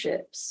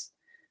friendships,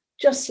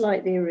 just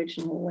like the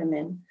original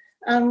women.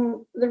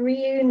 The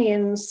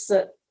reunions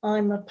that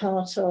I'm a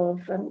part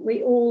of, and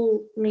we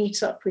all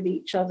meet up with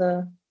each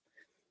other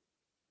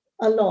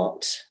a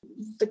lot.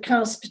 The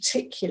cast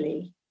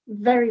particularly,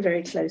 very,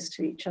 very close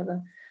to each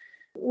other.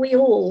 We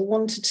all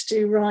wanted to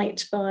do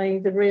right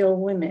by the real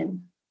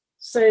women.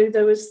 So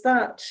there was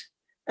that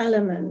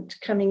element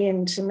coming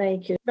in to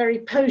make it very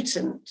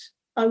potent.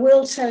 I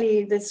will tell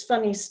you this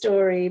funny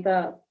story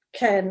about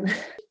Ken,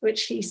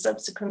 which he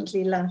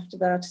subsequently laughed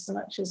about as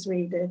much as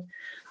we did.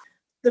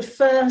 The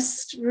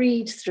first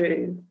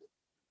read-through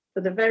for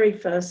the very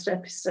first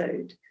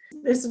episode,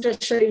 this will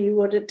just show you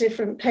what a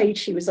different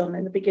page he was on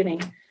in the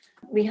beginning.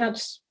 We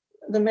had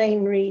the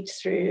main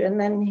read-through, and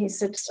then he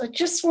said, I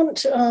just want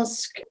to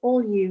ask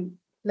all you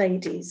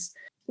ladies,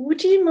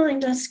 would you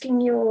mind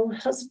asking your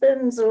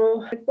husbands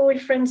or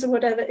boyfriends or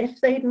whatever if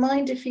they'd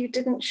mind if you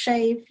didn't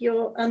shave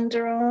your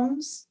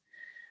underarms?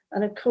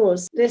 And of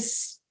course,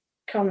 this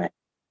comment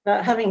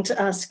about having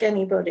to ask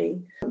anybody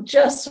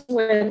just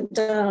went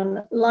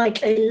down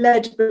like a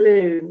lead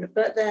balloon,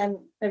 but then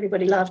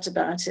everybody laughed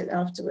about it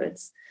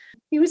afterwards.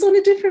 He was on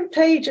a different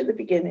page at the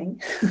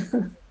beginning.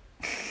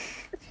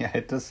 Yeah,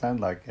 it does sound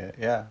like it,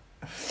 yeah.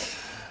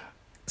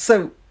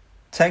 So,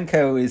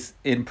 Tenko is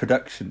in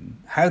production.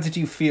 How did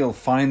you feel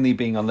finally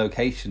being on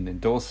location in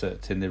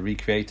Dorset in the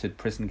recreated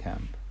prison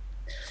camp?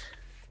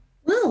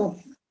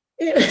 Well,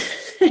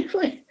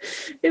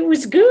 it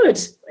was good.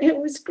 It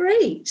was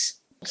great.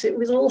 It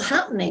was all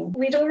happening.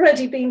 We'd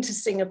already been to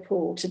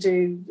Singapore to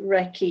do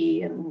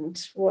recce and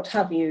what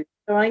have you.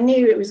 So I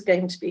knew it was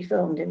going to be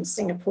filmed in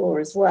Singapore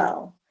as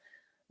well.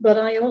 But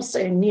I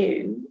also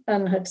knew,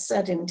 and had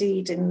said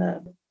indeed in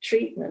the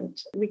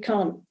treatment, we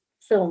can't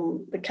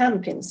film the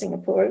camp in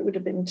Singapore. It would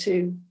have been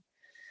too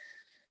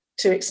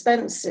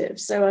expensive.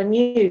 So I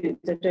knew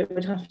that it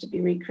would have to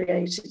be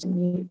recreated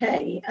in the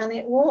UK. And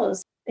it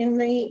was. In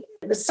the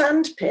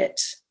sand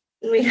pit,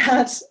 we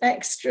had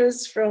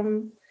extras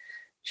from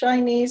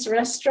Chinese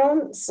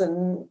restaurants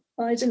and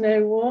I don't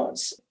know what.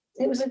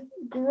 It was a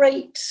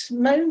great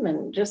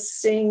moment just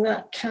seeing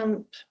that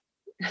camp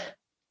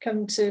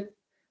come to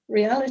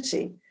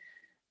reality,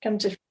 come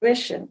to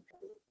fruition.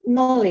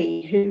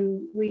 Molly,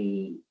 who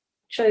we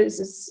chose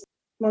as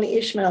Molly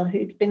Ishmael,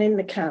 who'd been in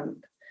the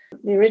camp,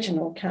 the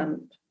original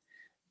camp,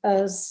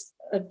 as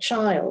a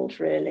child,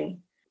 really.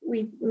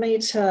 We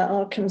made her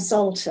our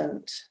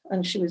consultant,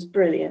 and she was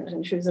brilliant,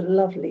 and she was a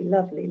lovely,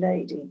 lovely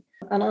lady.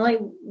 And I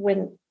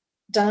went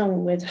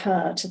down with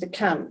her to the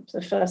camp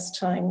the first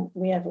time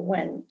we ever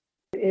went.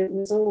 It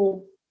was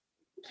all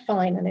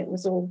fine, and it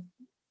was all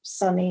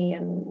sunny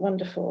and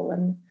wonderful.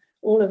 And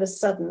all of a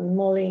sudden,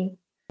 Molly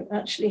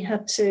actually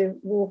had to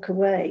walk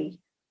away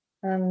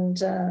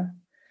and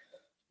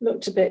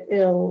looked a bit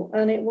ill.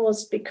 And it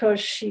was because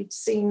she'd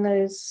seen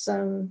those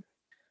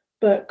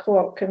Burt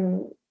Kwok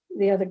and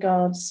the other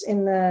guards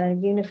in their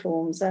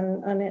uniforms,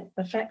 and it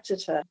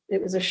affected her.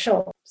 It was a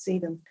shock to see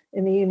them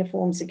in the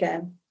uniforms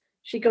again.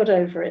 She got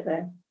over it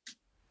though.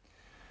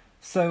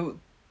 So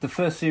the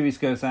first series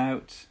goes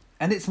out,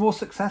 and it's more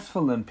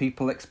successful than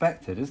people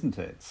expected, isn't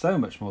it? So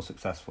much more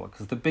successful,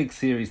 because the big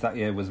series that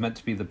year was meant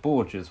to be The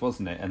Borgias,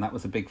 wasn't it? And that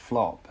was a big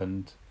flop.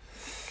 And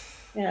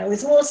yeah, it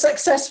was more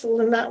successful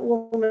than that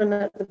woman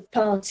at the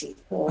party,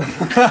 Paul.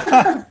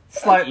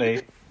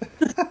 Slightly.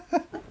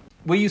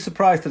 Were you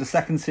surprised that a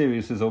second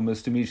series was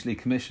almost immediately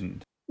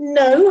commissioned?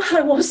 No,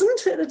 I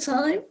wasn't at the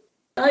time.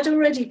 I'd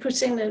already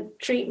put in a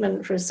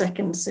treatment for a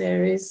second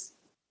series.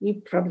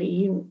 You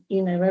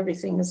know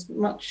everything as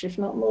much, if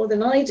not more,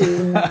 than I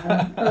do.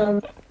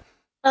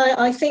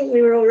 I think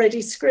we were already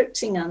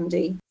scripting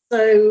Andy,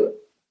 so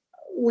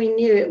we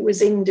knew it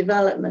was in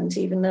development,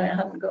 even though it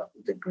hadn't got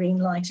the green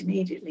light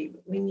immediately.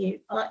 But we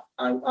knew. I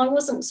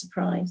wasn't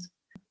surprised.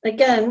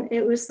 Again,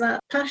 it was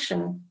that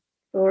passion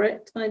for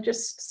it. I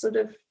just sort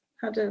of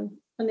had an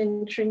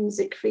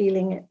intrinsic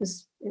feeling it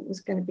was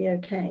going to be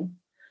okay.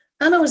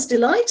 And I was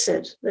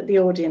delighted that the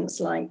audience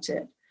liked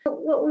it.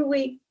 What were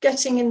we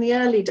getting in the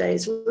early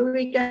days? Were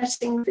we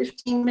getting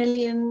 15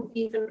 million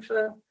even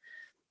for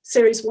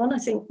series one? I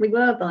think we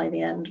were by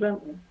the end,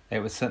 weren't we? It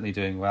was certainly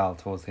doing well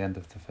towards the end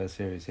of the first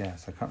series,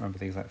 yes. I can't remember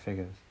the exact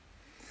figures.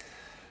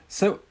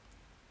 So,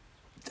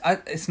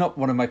 it's not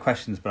one of my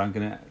questions, but I'm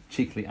going to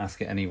cheekily ask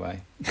it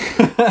anyway.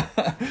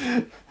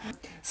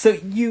 So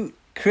you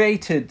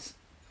created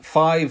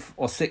 5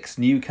 or 6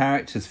 new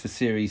characters for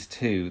Series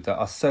 2 that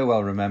are so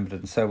well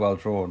remembered and so well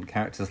drawn.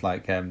 Characters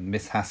like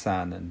Miss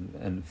Hassan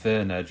and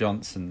Verna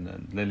Johnson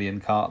and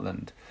Lillian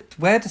Cartland.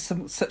 Where do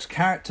such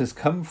characters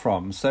come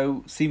from,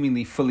 so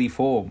seemingly fully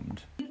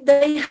formed?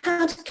 They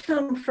had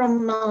come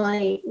from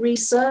my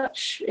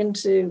research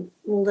into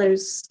all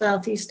those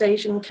Southeast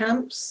Asian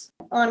camps.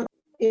 I'm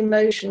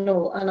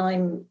emotional and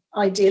I'm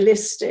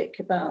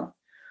idealistic about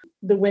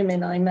the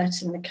women I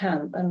met in the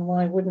camp, and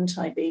why wouldn't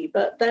I be?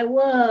 But there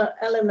were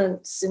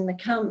elements in the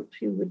camp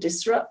who were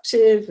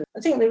disruptive.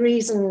 I think the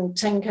reason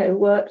Tenko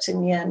worked in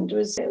the end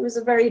was it was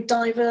a very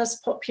diverse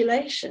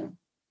population,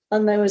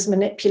 and there was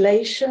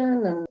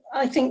manipulation, and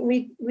I think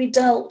we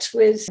dealt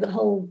with the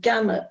whole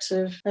gamut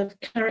of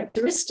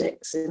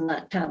characteristics in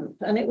that camp,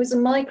 and it was a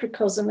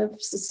microcosm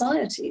of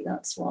society.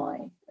 That's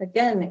why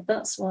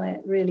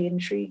it really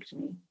intrigued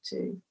me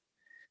to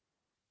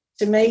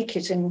make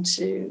it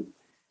into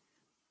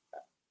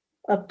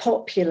a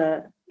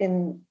popular,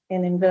 in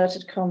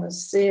inverted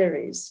commas,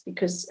 series,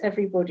 because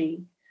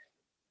everybody,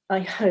 I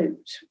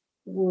hoped,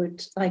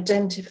 would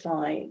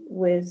identify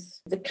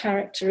with the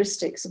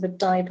characteristics of a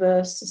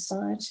diverse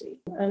society.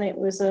 And it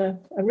was a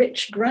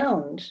rich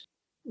ground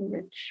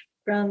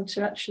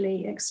to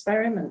actually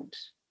experiment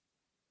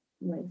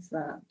with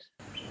that.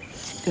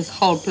 This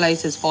whole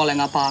place is falling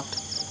apart.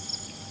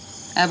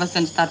 Ever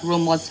since that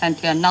room was sent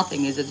here,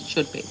 nothing is as it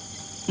should be.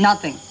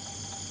 Nothing.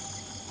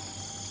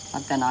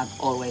 But then I've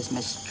always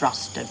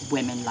mistrusted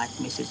women like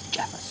Mrs.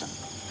 Jefferson,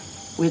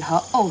 with her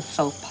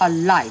oh-so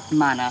polite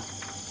manner.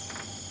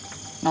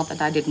 Not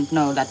that I didn't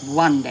know that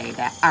one day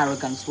their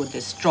arrogance would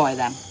destroy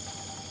them.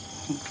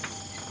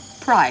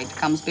 Pride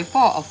comes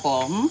before a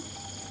fall,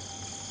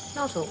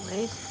 Not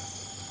always.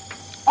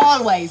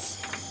 Always.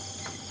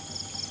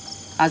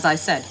 As I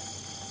said,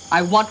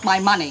 I want my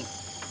money.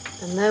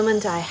 The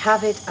moment I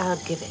have it, I'll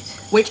give it.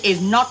 Which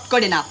is not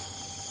good enough.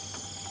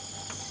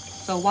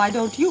 So why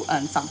don't you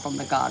earn some from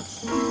the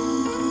guards?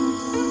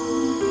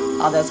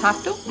 Others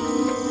have to?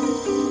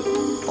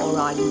 Or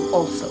are you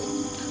also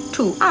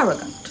too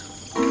arrogant?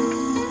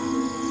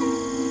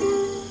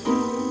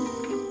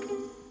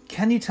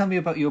 Can you tell me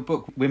about your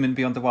book, Women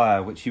Beyond the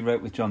Wire, which you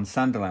wrote with John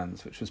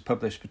Sandilands, which was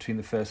published between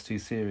the first two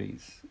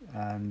series,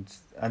 and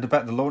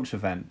about the launch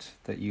event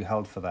that you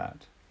held for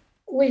that?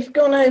 We've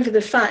gone over the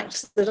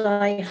fact that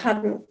I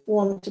hadn't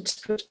wanted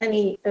to put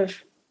any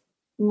of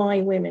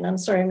my women, I'm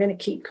sorry, I'm going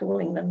to keep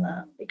calling them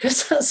that,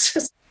 because that's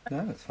just...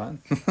 No, that's fine.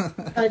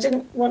 I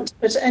didn't want to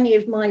put any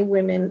of my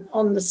women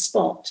on the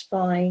spot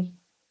by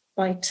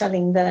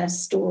telling their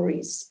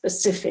stories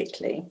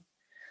specifically.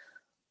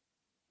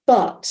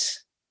 But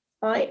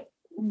I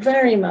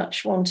very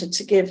much wanted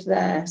to give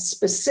their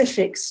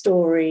specific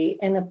story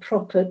in a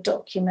proper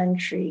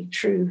documentary,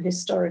 true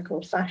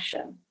historical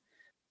fashion.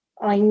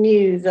 I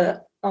knew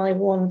that I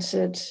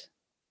wanted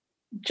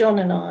John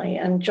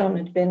and John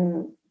had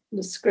been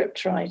the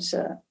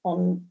scriptwriter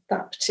on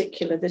that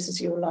particular This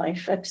Is Your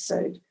Life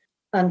episode,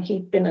 and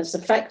he'd been as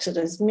affected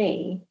as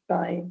me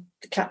by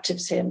the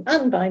Captives Hymn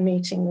and by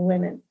meeting the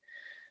women.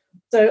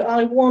 So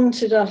I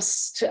wanted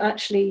us to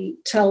actually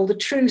tell the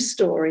true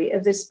story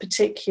of this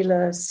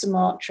particular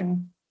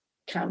Sumatran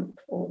camp,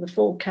 or the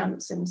 4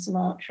 camps in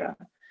Sumatra.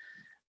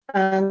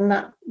 And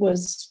that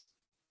was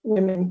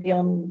Women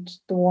Beyond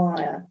the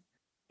Wire.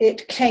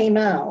 It came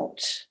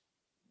out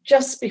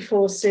just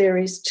before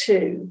Series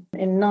 2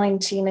 in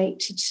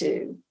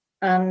 1982.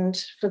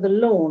 And for the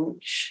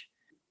launch,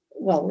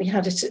 well, we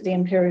had it at the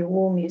Imperial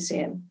War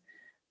Museum.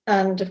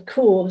 And of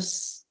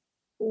course,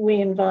 we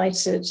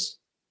invited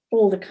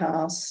all the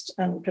cast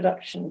and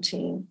production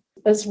team,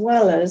 as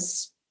well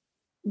as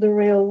the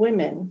real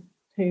women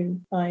who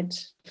I'd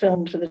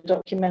filmed for the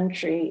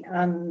documentary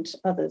and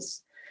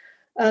others.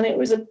 And it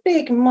was a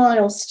big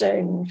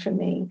milestone for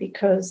me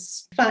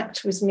because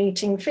fact was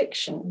meeting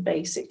fiction,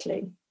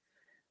 basically,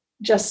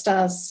 just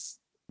as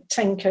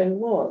Tenko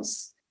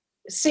was.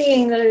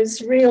 Seeing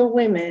those real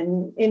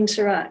women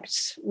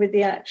interact with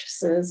the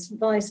actresses,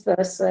 vice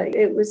versa,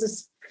 it was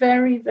a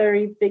very,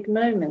 very big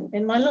moment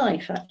in my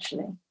life,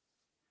 actually.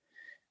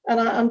 And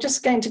I'm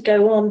just going to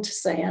go on to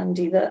say,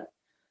 Andy, that,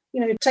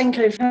 you know,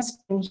 Tenko has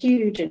been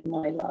huge in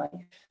my life.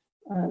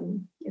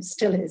 It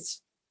still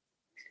is.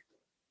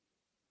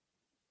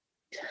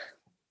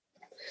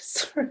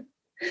 Sorry.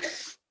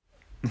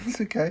 It's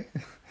okay.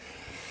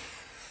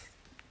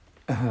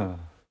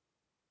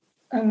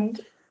 And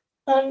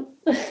I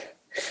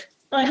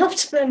have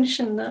to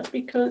mention that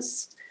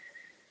because,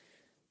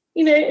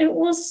 you know, it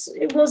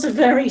was a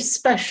very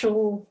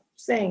special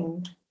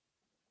thing.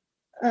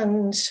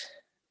 And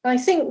I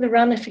think the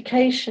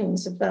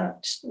ramifications of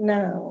that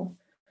now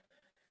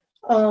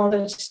are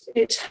that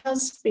it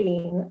has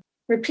been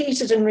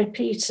repeated and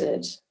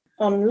repeated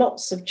on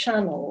lots of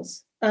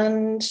channels.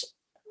 And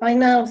I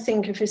now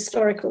think of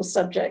historical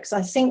subjects.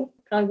 I think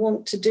I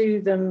want to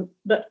do them,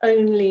 but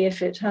only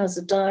if it has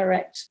a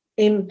direct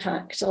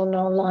impact on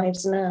our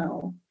lives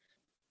now.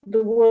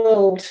 The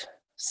world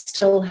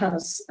still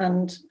has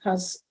and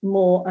has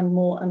more and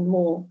more and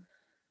more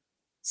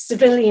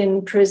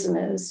civilian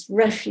prisoners,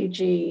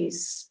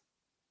 refugees,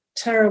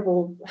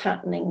 terrible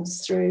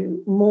happenings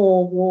through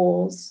more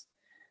wars.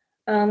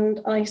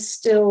 And I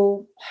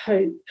still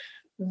hope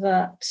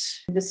that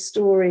the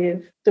story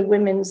of the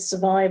women's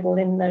survival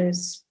in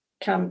those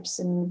camps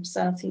in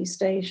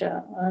Southeast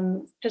Asia,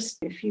 just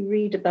if you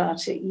read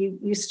about it,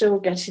 you still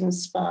get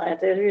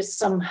inspired. There is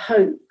some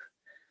hope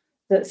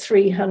that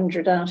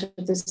 300 out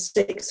of the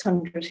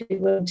 600 who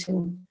went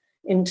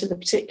into the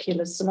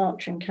particular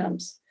Sumatran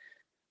camps,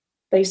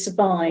 they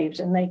survived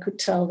and they could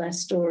tell their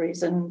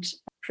stories and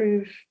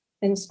prove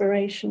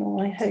inspirational,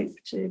 I hope,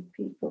 to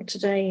people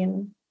today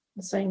in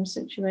the same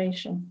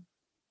situation.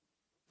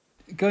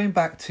 Going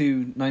back to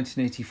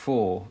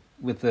 1984,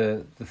 with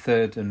the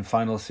third and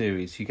final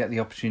series, you get the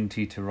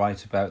opportunity to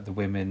write about the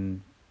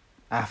women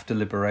after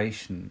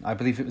liberation. I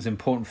believe it was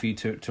important for you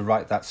to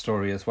write that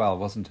story as well,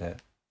 wasn't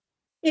it?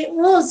 It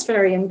was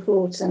very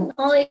important.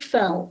 I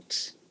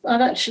felt,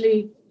 I've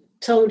actually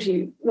told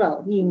you,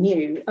 well, you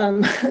knew,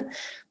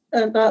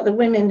 about the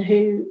women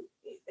who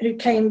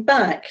came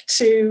back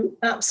to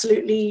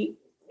absolutely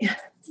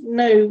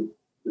no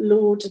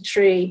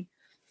laudatory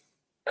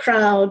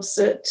crowds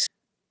at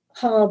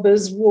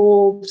harbours,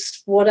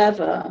 wharves,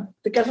 whatever.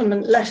 The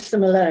government left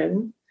them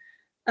alone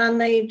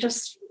and they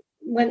just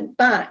went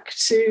back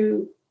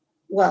to,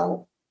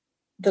 well,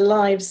 the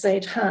lives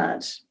they'd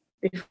had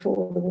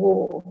before the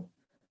war.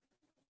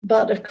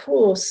 But of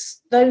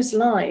course, those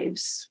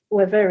lives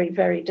were very,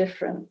 very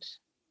different.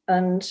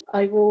 And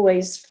I've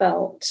always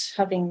felt,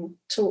 having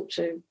talked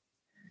to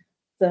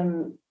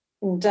them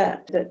in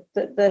depth,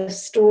 that their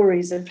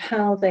stories of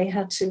how they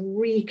had to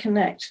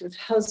reconnect with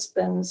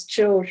husbands,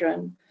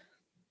 children,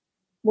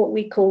 what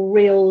we call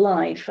real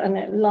life,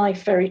 and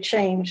life very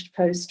changed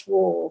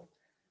post-war,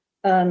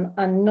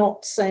 and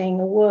not saying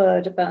a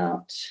word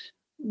about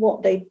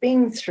what they'd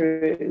been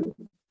through,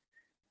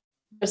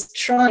 just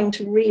trying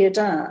to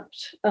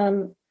readapt,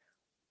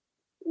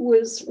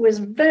 was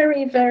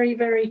very, very,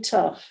 very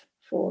tough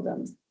for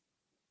them.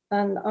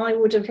 And I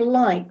would have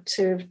liked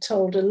to have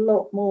told a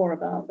lot more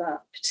about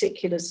that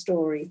particular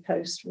story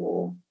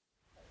post-war.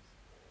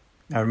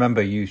 I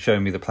remember you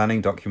showing me the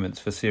planning documents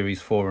for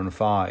series 4 and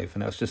 5,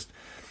 and I was just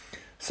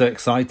so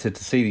excited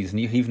to see these. And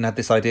you even had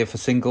this idea for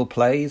single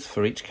plays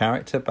for each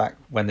character back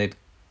when they'd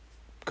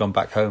gone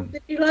back home.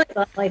 Did you like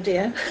that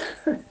idea?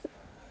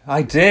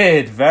 I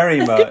did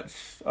very much.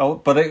 Oh,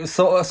 but it was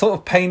sort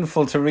of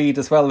painful to read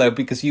as well, though,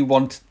 because you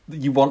want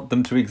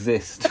them to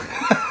exist.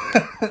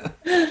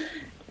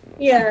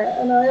 Yeah,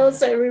 and I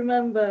also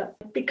remember,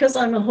 because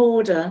I'm a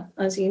hoarder,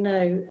 as you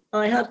know,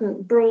 I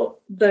hadn't brought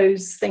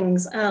those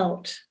things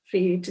out for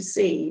you to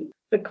see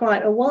for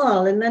quite a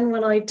while. And then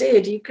when I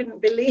did, you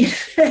couldn't believe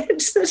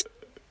it.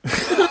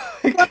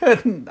 I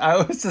couldn't. I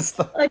was just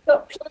like... I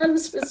got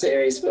plans for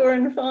series 4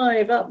 and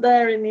 5 up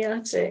there in the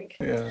attic.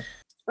 Yeah.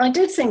 I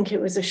did think it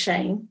was a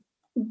shame,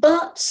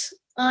 but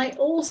I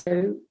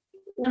also,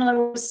 when I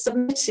was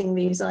submitting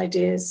these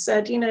ideas,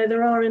 said,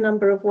 there are a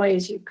number of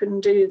ways you can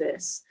do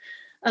this.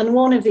 And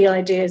one of the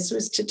ideas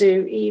was to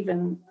do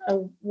even a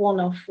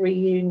one-off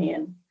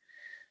reunion.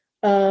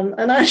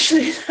 And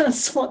actually,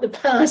 that's what the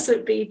powers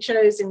that be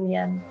chose in the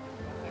end.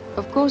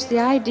 Of course, the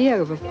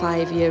idea of a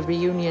 5-year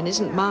reunion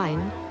isn't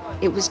mine.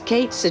 It was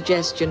Kate's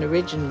suggestion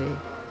originally.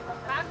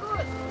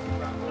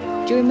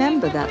 Do you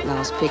remember that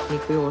last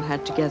picnic we all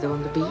had together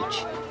on the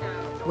beach?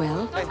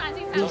 Well,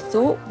 we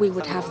thought we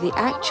would have the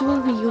actual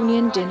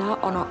reunion dinner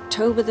on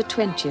October the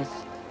 20th.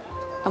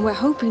 And we're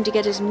hoping to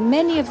get as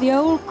many of the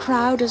old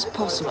crowd as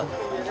possible.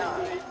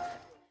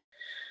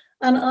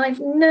 And I've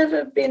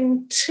never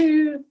been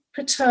too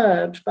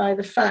perturbed by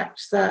the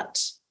fact that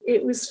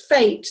it was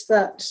fate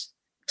that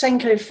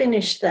Tenko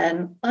finished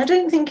then. I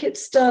don't think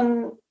it's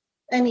done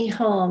any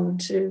harm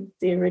to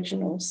the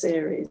original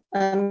series.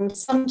 And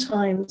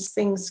sometimes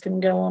things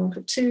can go on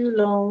for too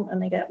long and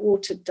they get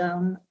watered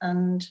down,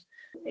 and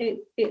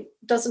it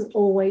doesn't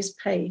always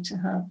pay to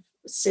have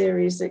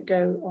series that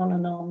go on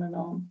and on and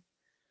on.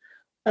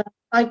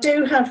 I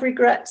do have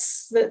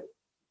regrets that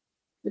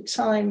the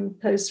time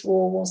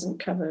post-war wasn't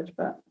covered,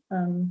 but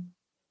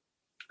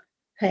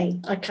hey,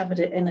 I covered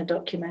it in a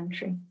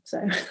documentary.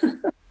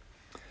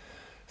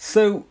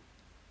 So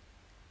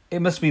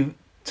it must be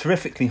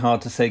terrifically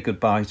hard to say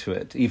goodbye to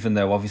it, even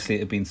though obviously it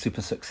had been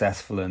super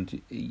successful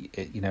and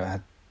it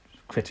had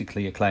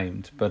critically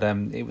acclaimed. But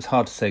it was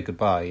hard to say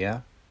goodbye,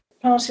 yeah?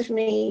 Part of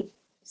me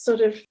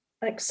sort of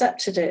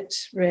accepted it,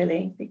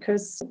 really,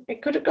 because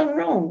it could have gone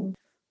wrong.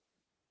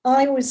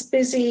 I was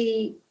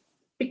busy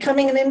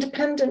becoming an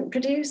independent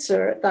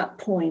producer at that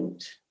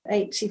point,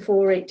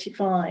 84,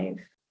 85.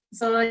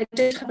 So I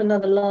did have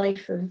another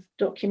life of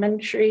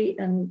documentary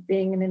and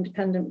being an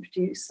independent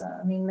producer.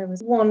 I mean, there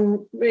was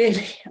one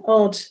really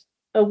odd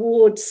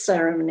awards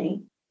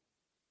ceremony.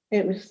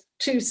 It was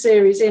 2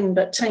 series in,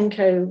 but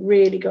Tenko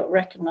really got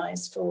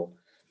recognised for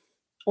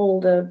all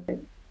the...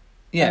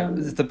 Yeah,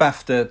 the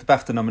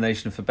BAFTA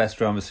nomination for Best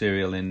Drama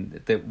Serial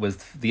that was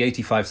the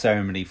 85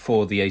 ceremony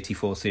for the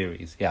 84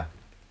 series, yeah.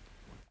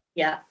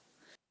 Yeah.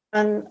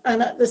 And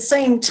at the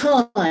same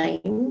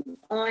time,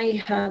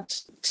 I had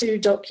 2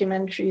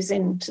 documentaries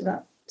into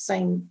that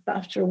same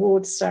BAFTA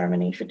Awards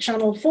ceremony for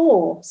Channel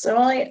 4. So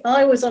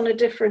I was on a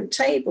different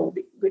table,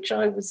 which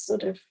I was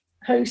sort of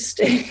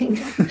hosting.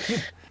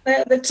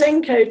 The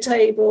Tenko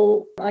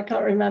table, I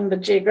can't remember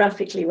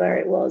geographically where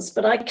it was,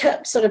 but I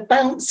kept sort of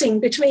bouncing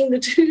between the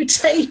 2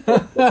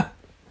 tables.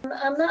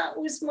 And that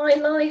was my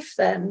life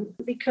then,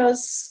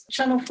 because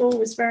Channel 4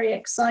 was very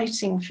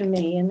exciting for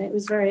me, and it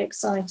was very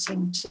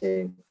exciting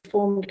to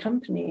form a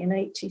company in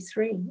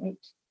 84. I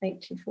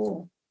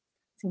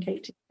think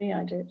 83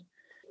 I did.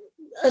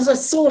 As a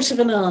sort of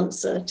an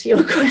answer to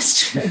your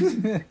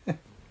question,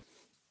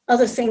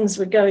 other things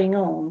were going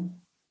on,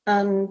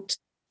 and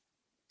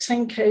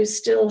Tenko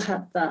still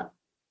had that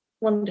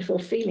wonderful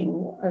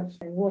feeling of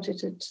what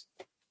it had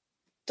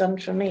done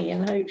for me,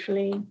 and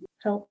hopefully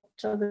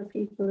helped other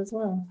people as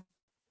well.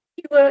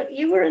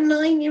 You were a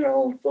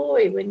 9-year-old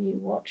boy when you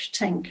watched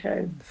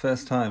Tenko. The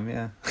first time,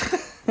 yeah.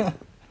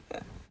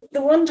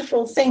 The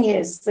wonderful thing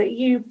is that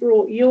you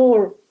brought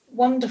your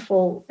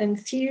wonderful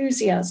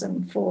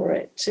enthusiasm for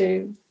it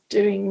to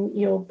doing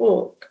your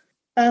book.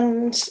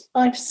 And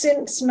I've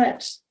since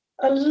met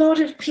a lot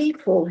of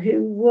people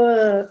who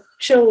were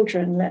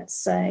children, let's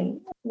say,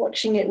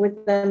 watching it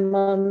with their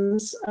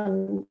mums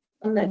and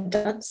their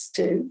dads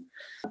too,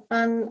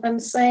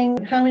 and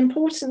saying how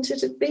important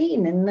it had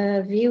been in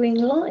their viewing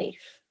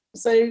life.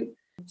 So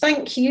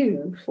thank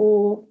you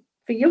for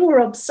your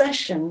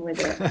obsession with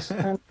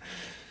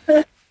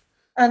it,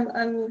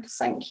 and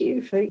thank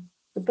you for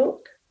the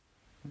book.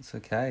 It's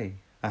okay.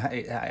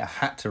 I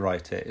had to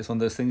write it. It's one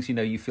of those things,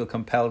 you feel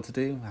compelled to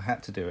do. I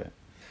had to do it.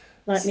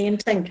 Like me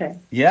and Tenko.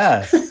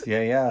 Yes,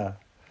 yeah.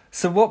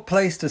 So what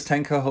place does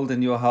Tenko hold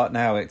in your heart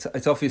now?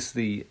 It's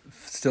obviously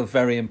still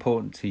very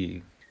important to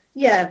you.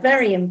 Yeah,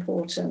 very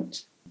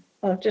important.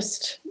 I've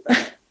just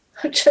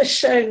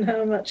shown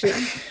how much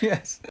it's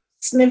yes.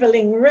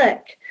 Snivelling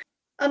wreck.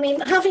 I mean,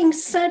 having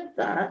said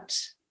that,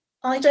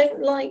 I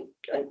don't like,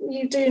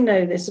 you do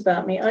know this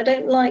about me, I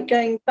don't like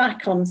going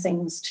back on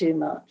things too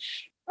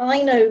much.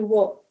 I know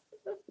what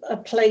a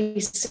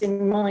place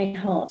in my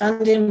heart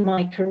and in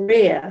my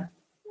career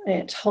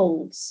it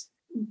holds.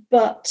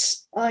 But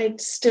I'd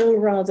still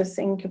rather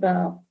think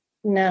about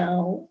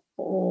now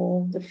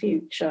or the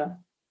future,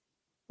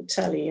 the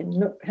telly, and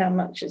look how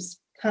much has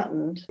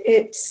happened.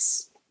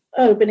 It's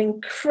been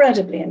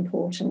incredibly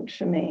important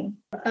for me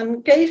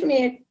and gave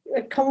me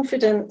a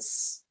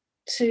confidence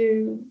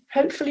to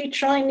hopefully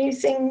try new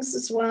things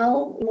as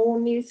well, more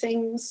new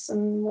things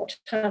and what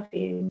have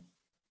you.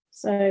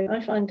 So I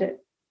find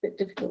it a bit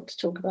difficult to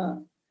talk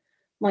about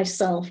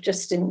myself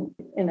just in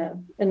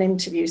an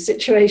interview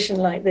situation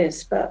like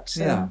this, but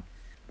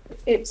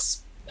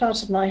it's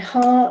part of my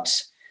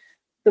heart.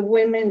 The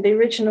women, the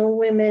original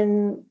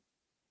women,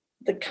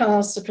 the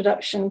cast, the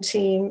production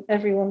team,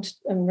 everyone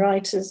and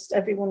writers,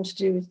 everyone to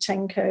do with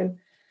Tenko.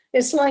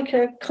 It's like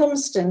a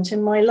constant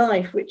in my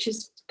life, which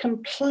is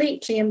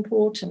completely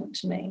important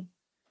to me.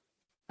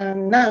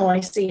 And now I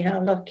see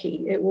how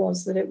lucky it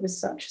was that it was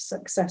such a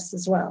success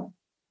as well,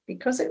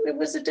 because it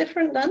was a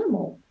different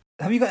animal.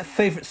 Have you got a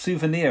favourite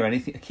souvenir,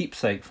 anything, a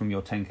keepsake from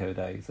your Tenko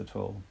days at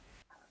all?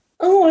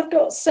 Oh, I've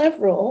got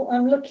several.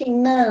 I'm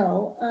looking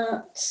now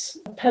at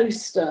a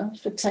poster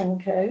for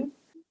Tenko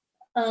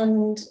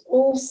and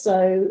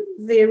also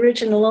the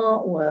original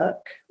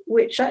artwork,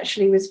 which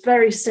actually was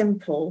very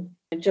simple,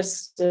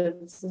 just a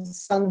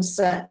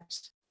sunset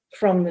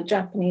from the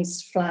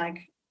Japanese flag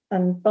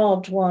and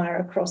barbed wire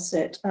across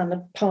it and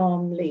a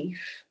palm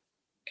leaf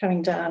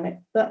coming down it.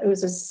 It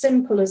was as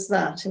simple as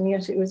that, and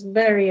yet it was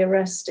very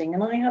arresting.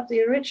 And I have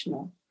the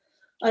original.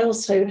 I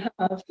also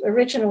have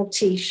original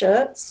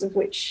T-shirts, of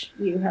which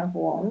you have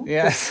one.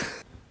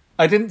 Yes.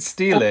 I didn't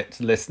steal it,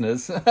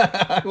 listeners.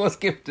 I was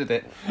gifted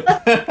it.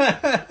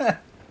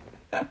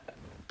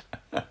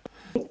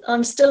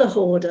 I'm still a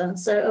hoarder,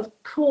 so of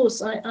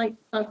course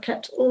I've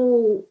kept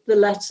all the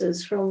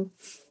letters from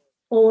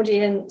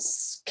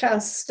audience,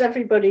 cast,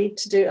 everybody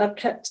to do. I've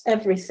kept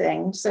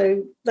everything,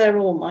 so they're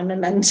all my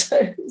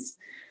mementos.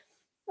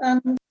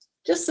 And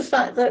just the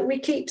fact that we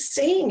keep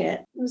seeing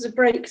it. It was a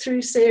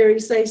breakthrough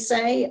series, they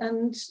say,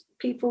 and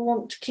people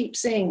want to keep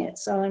seeing it,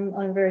 so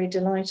I'm very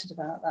delighted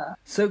about that.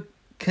 So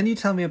can you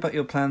tell me about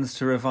your plans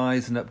to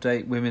revise and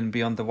update Women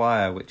Beyond the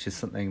Wire, which is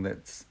something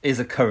that is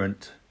a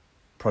current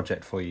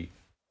project for you?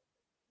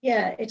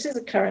 Yeah, it is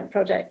a current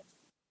project.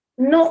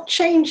 Not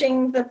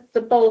changing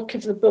the bulk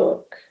of the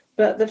book,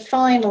 but the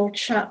final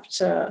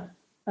chapter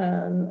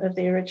of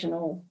the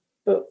original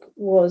book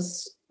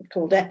was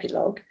called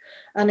Epilogue,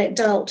 and it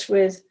dealt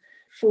with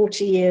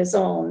 40 years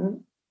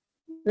on,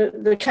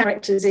 the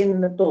characters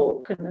in the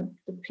book and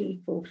the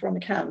people from the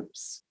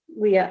camps.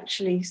 We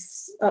actually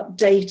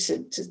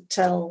updated to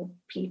tell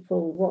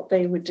people what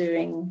they were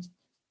doing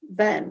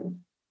then,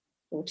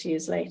 40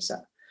 years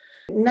later.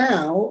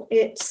 Now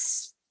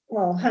it's,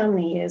 well, how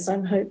many years?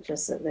 I'm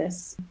hopeless at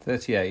this.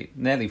 38,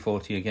 nearly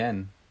 40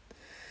 again.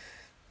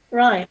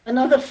 Right,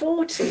 another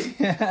 40.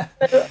 Yeah.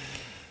 So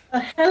a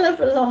hell of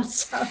a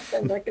lot's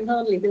happened. I can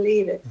hardly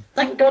believe it.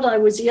 Thank God I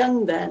was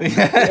young then.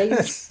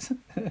 Yes.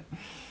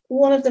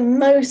 One of the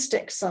most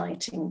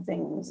exciting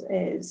things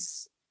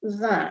is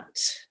that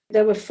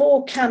there were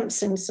 4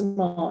 camps in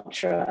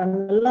Sumatra,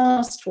 and the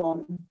last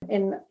one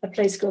in a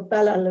place called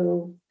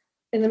Belalu,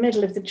 in the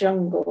middle of the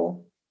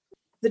jungle.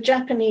 The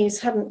Japanese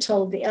hadn't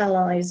told the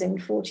Allies in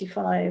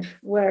 1945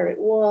 where it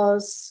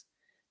was,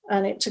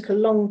 and it took a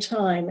long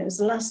time. It was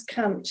the last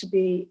camp to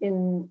be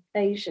in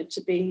Asia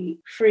to be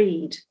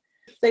freed.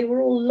 They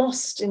were all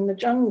lost in the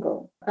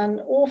jungle,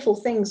 and awful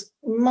things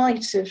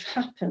might have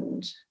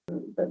happened,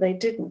 but they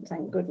didn't,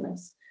 thank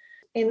goodness.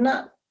 In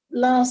that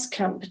last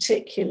camp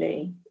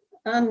particularly,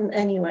 and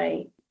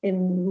anyway,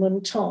 in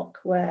Muntok,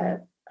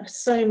 where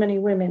so many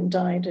women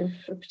died of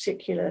a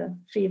particular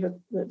fever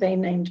that they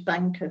named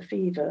Banka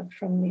fever,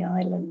 from the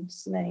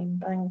island's name,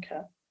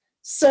 Banka.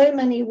 So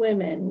many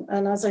women,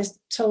 and as I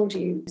told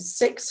you,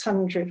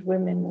 600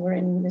 women were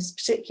in this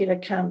particular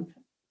camp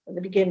at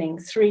the beginning.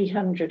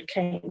 300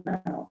 came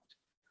out.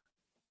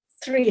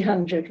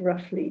 300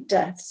 roughly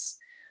deaths.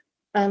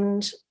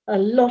 And a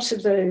lot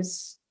of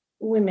those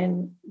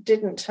women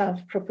didn't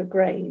have proper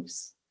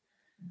graves.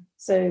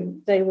 So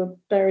they were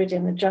buried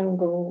in the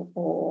jungle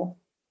or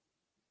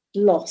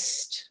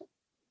lost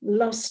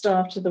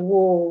after the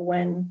war,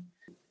 when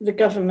the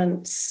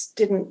governments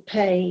didn't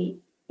pay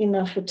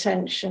enough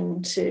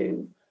attention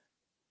to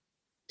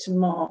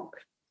mark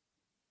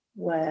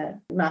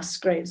where mass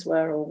graves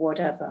were or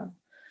whatever.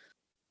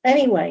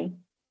 Anyway,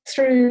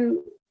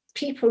 through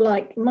people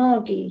like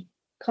Margie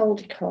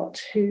Caldicott,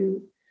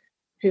 who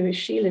is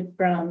Sheila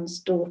Brown's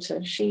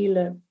daughter.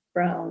 Sheila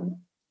Brown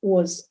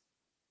was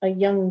a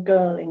young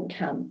girl in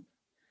camp.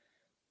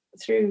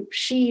 Through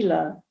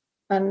Sheila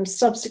and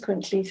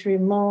subsequently through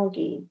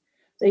Margie,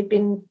 they've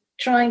been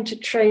trying to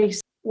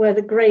trace where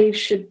the graves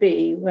should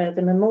be, where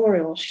the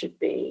memorials should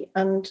be,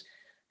 and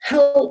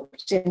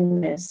helped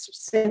in this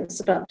since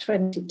about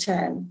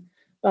 2010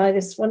 by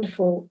this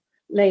wonderful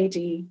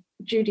lady,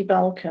 Judy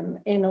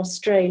Balcom, in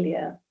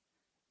Australia.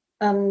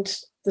 And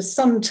the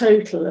sum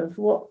total of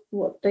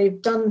what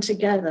they've done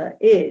together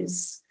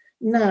is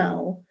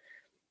now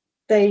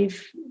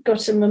they've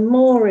got a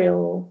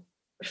memorial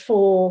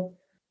for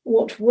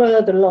what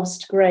were the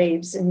lost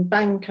graves in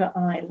Banker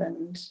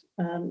Island,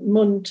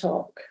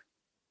 Muntok,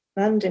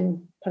 and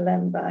in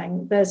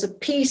Palembang. There's a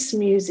peace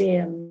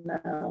museum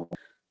now.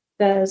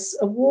 There's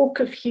a walk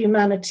of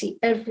humanity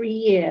every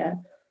year.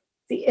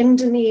 The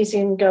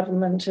Indonesian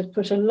government have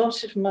put a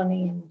lot of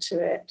money into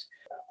it.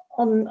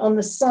 On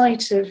the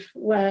site of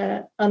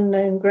where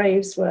unknown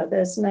graves were,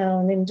 there's now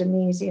an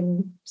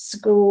Indonesian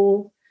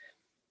school.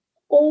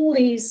 All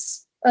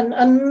these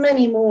and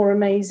many more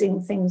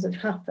amazing things have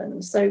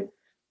happened. So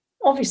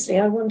obviously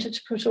I wanted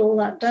to put all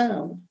that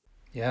down.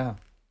 Yeah.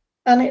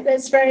 And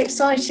it's very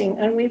exciting.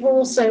 And we've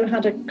also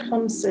had a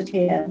concert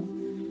here.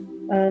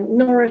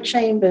 Nora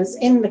Chambers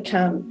in the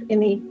camp in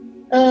the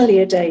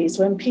earlier days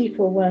when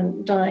people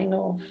weren't dying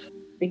off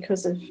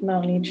because of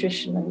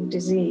malnutrition and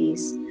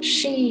disease.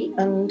 She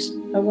and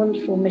a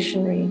wonderful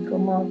missionary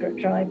called Margaret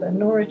Driver,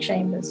 Nora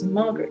Chambers and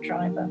Margaret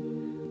Driver,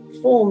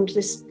 formed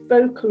this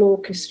vocal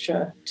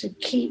orchestra to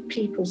keep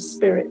people's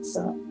spirits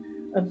up.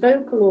 A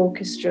vocal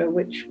orchestra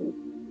which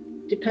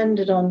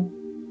depended on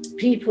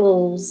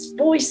people's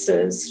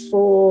voices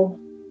for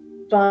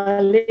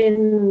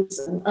violins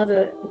and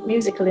other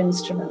musical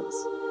instruments.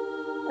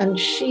 And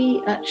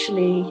she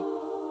actually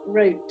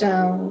wrote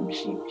down,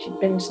 she'd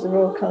been to the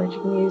Royal College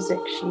of Music,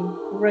 she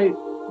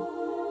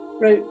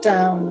wrote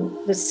down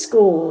the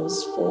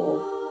scores for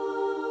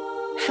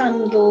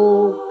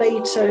Handel,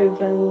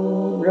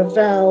 Beethoven,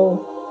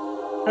 Ravel,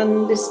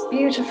 and this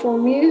beautiful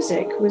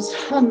music was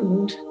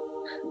hummed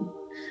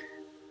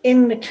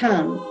in the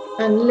camp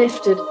and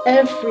lifted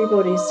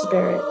everybody's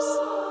spirits.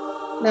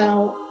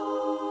 Now,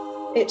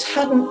 it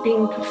hadn't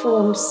been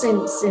performed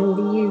since in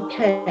the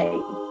UK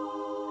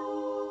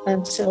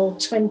until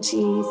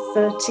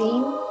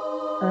 2013,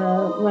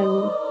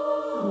 when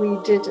we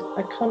did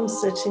a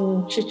concert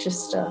in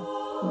Chichester,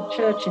 a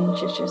church in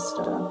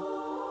Chichester.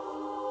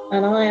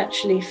 And I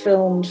actually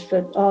filmed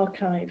for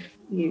archive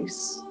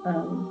use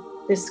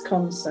this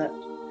concert.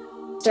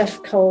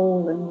 Steph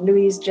Cole and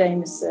Louise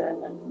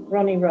Jameson and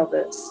Ronnie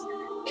Roberts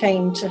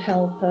came to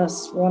help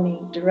us.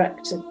 Ronnie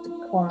directed the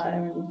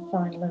choir and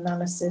final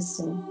analysis,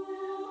 and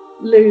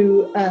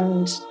Lou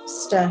and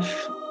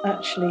Steph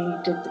actually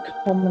did the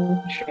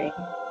commentary.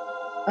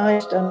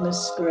 I'd done the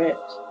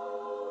script.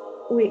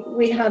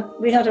 We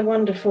had a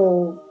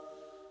wonderful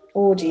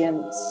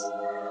audience,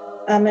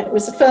 and it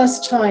was the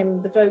first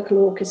time the vocal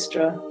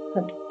orchestra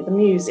the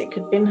music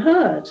had been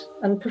heard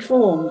and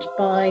performed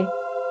by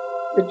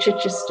the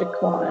Chichester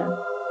Choir,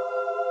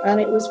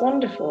 and it was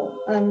wonderful.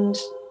 And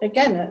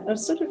again, a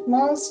sort of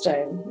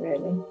milestone,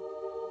 really.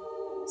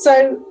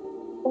 So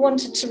I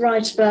wanted to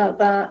write about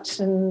that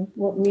and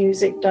what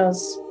music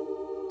does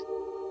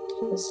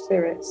to the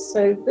spirits.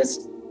 So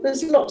there's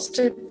lots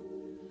to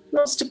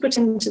put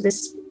into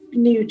this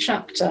new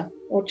chapter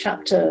or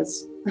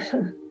chapters.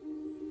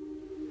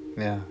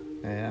 Yeah.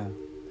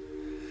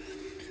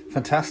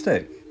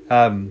 Fantastic.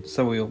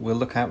 So we'll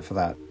look out for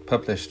that,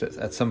 published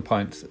at some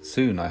point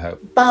soon, I hope.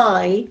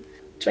 By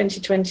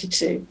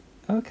 2022.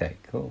 Okay,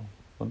 cool.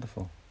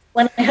 Wonderful.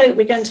 When I hope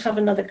we're going to have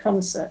another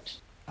concert.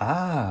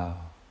 Ah,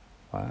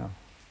 wow.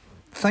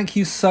 Thank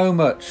you so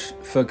much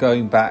for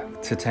going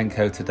back to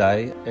Tenko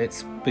today.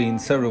 It's been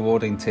so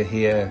rewarding to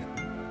hear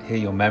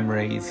your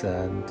memories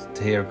and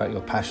to hear about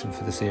your passion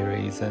for the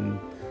series and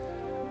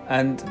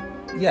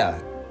yeah,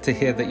 to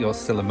hear that you're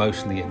still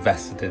emotionally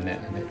invested in it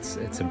and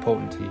it's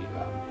important to you.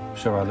 I'm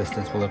sure our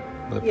listeners will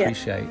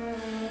appreciate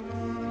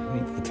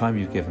the time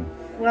you've given.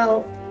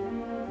 Well,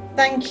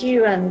 thank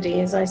you,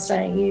 Andy. As I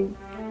say, you've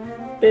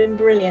been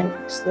brilliant,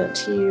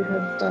 that you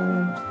have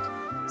done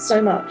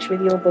so much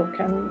with your book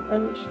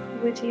and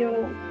with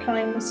your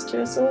kindness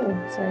to us all.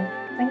 So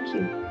thank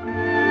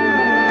you.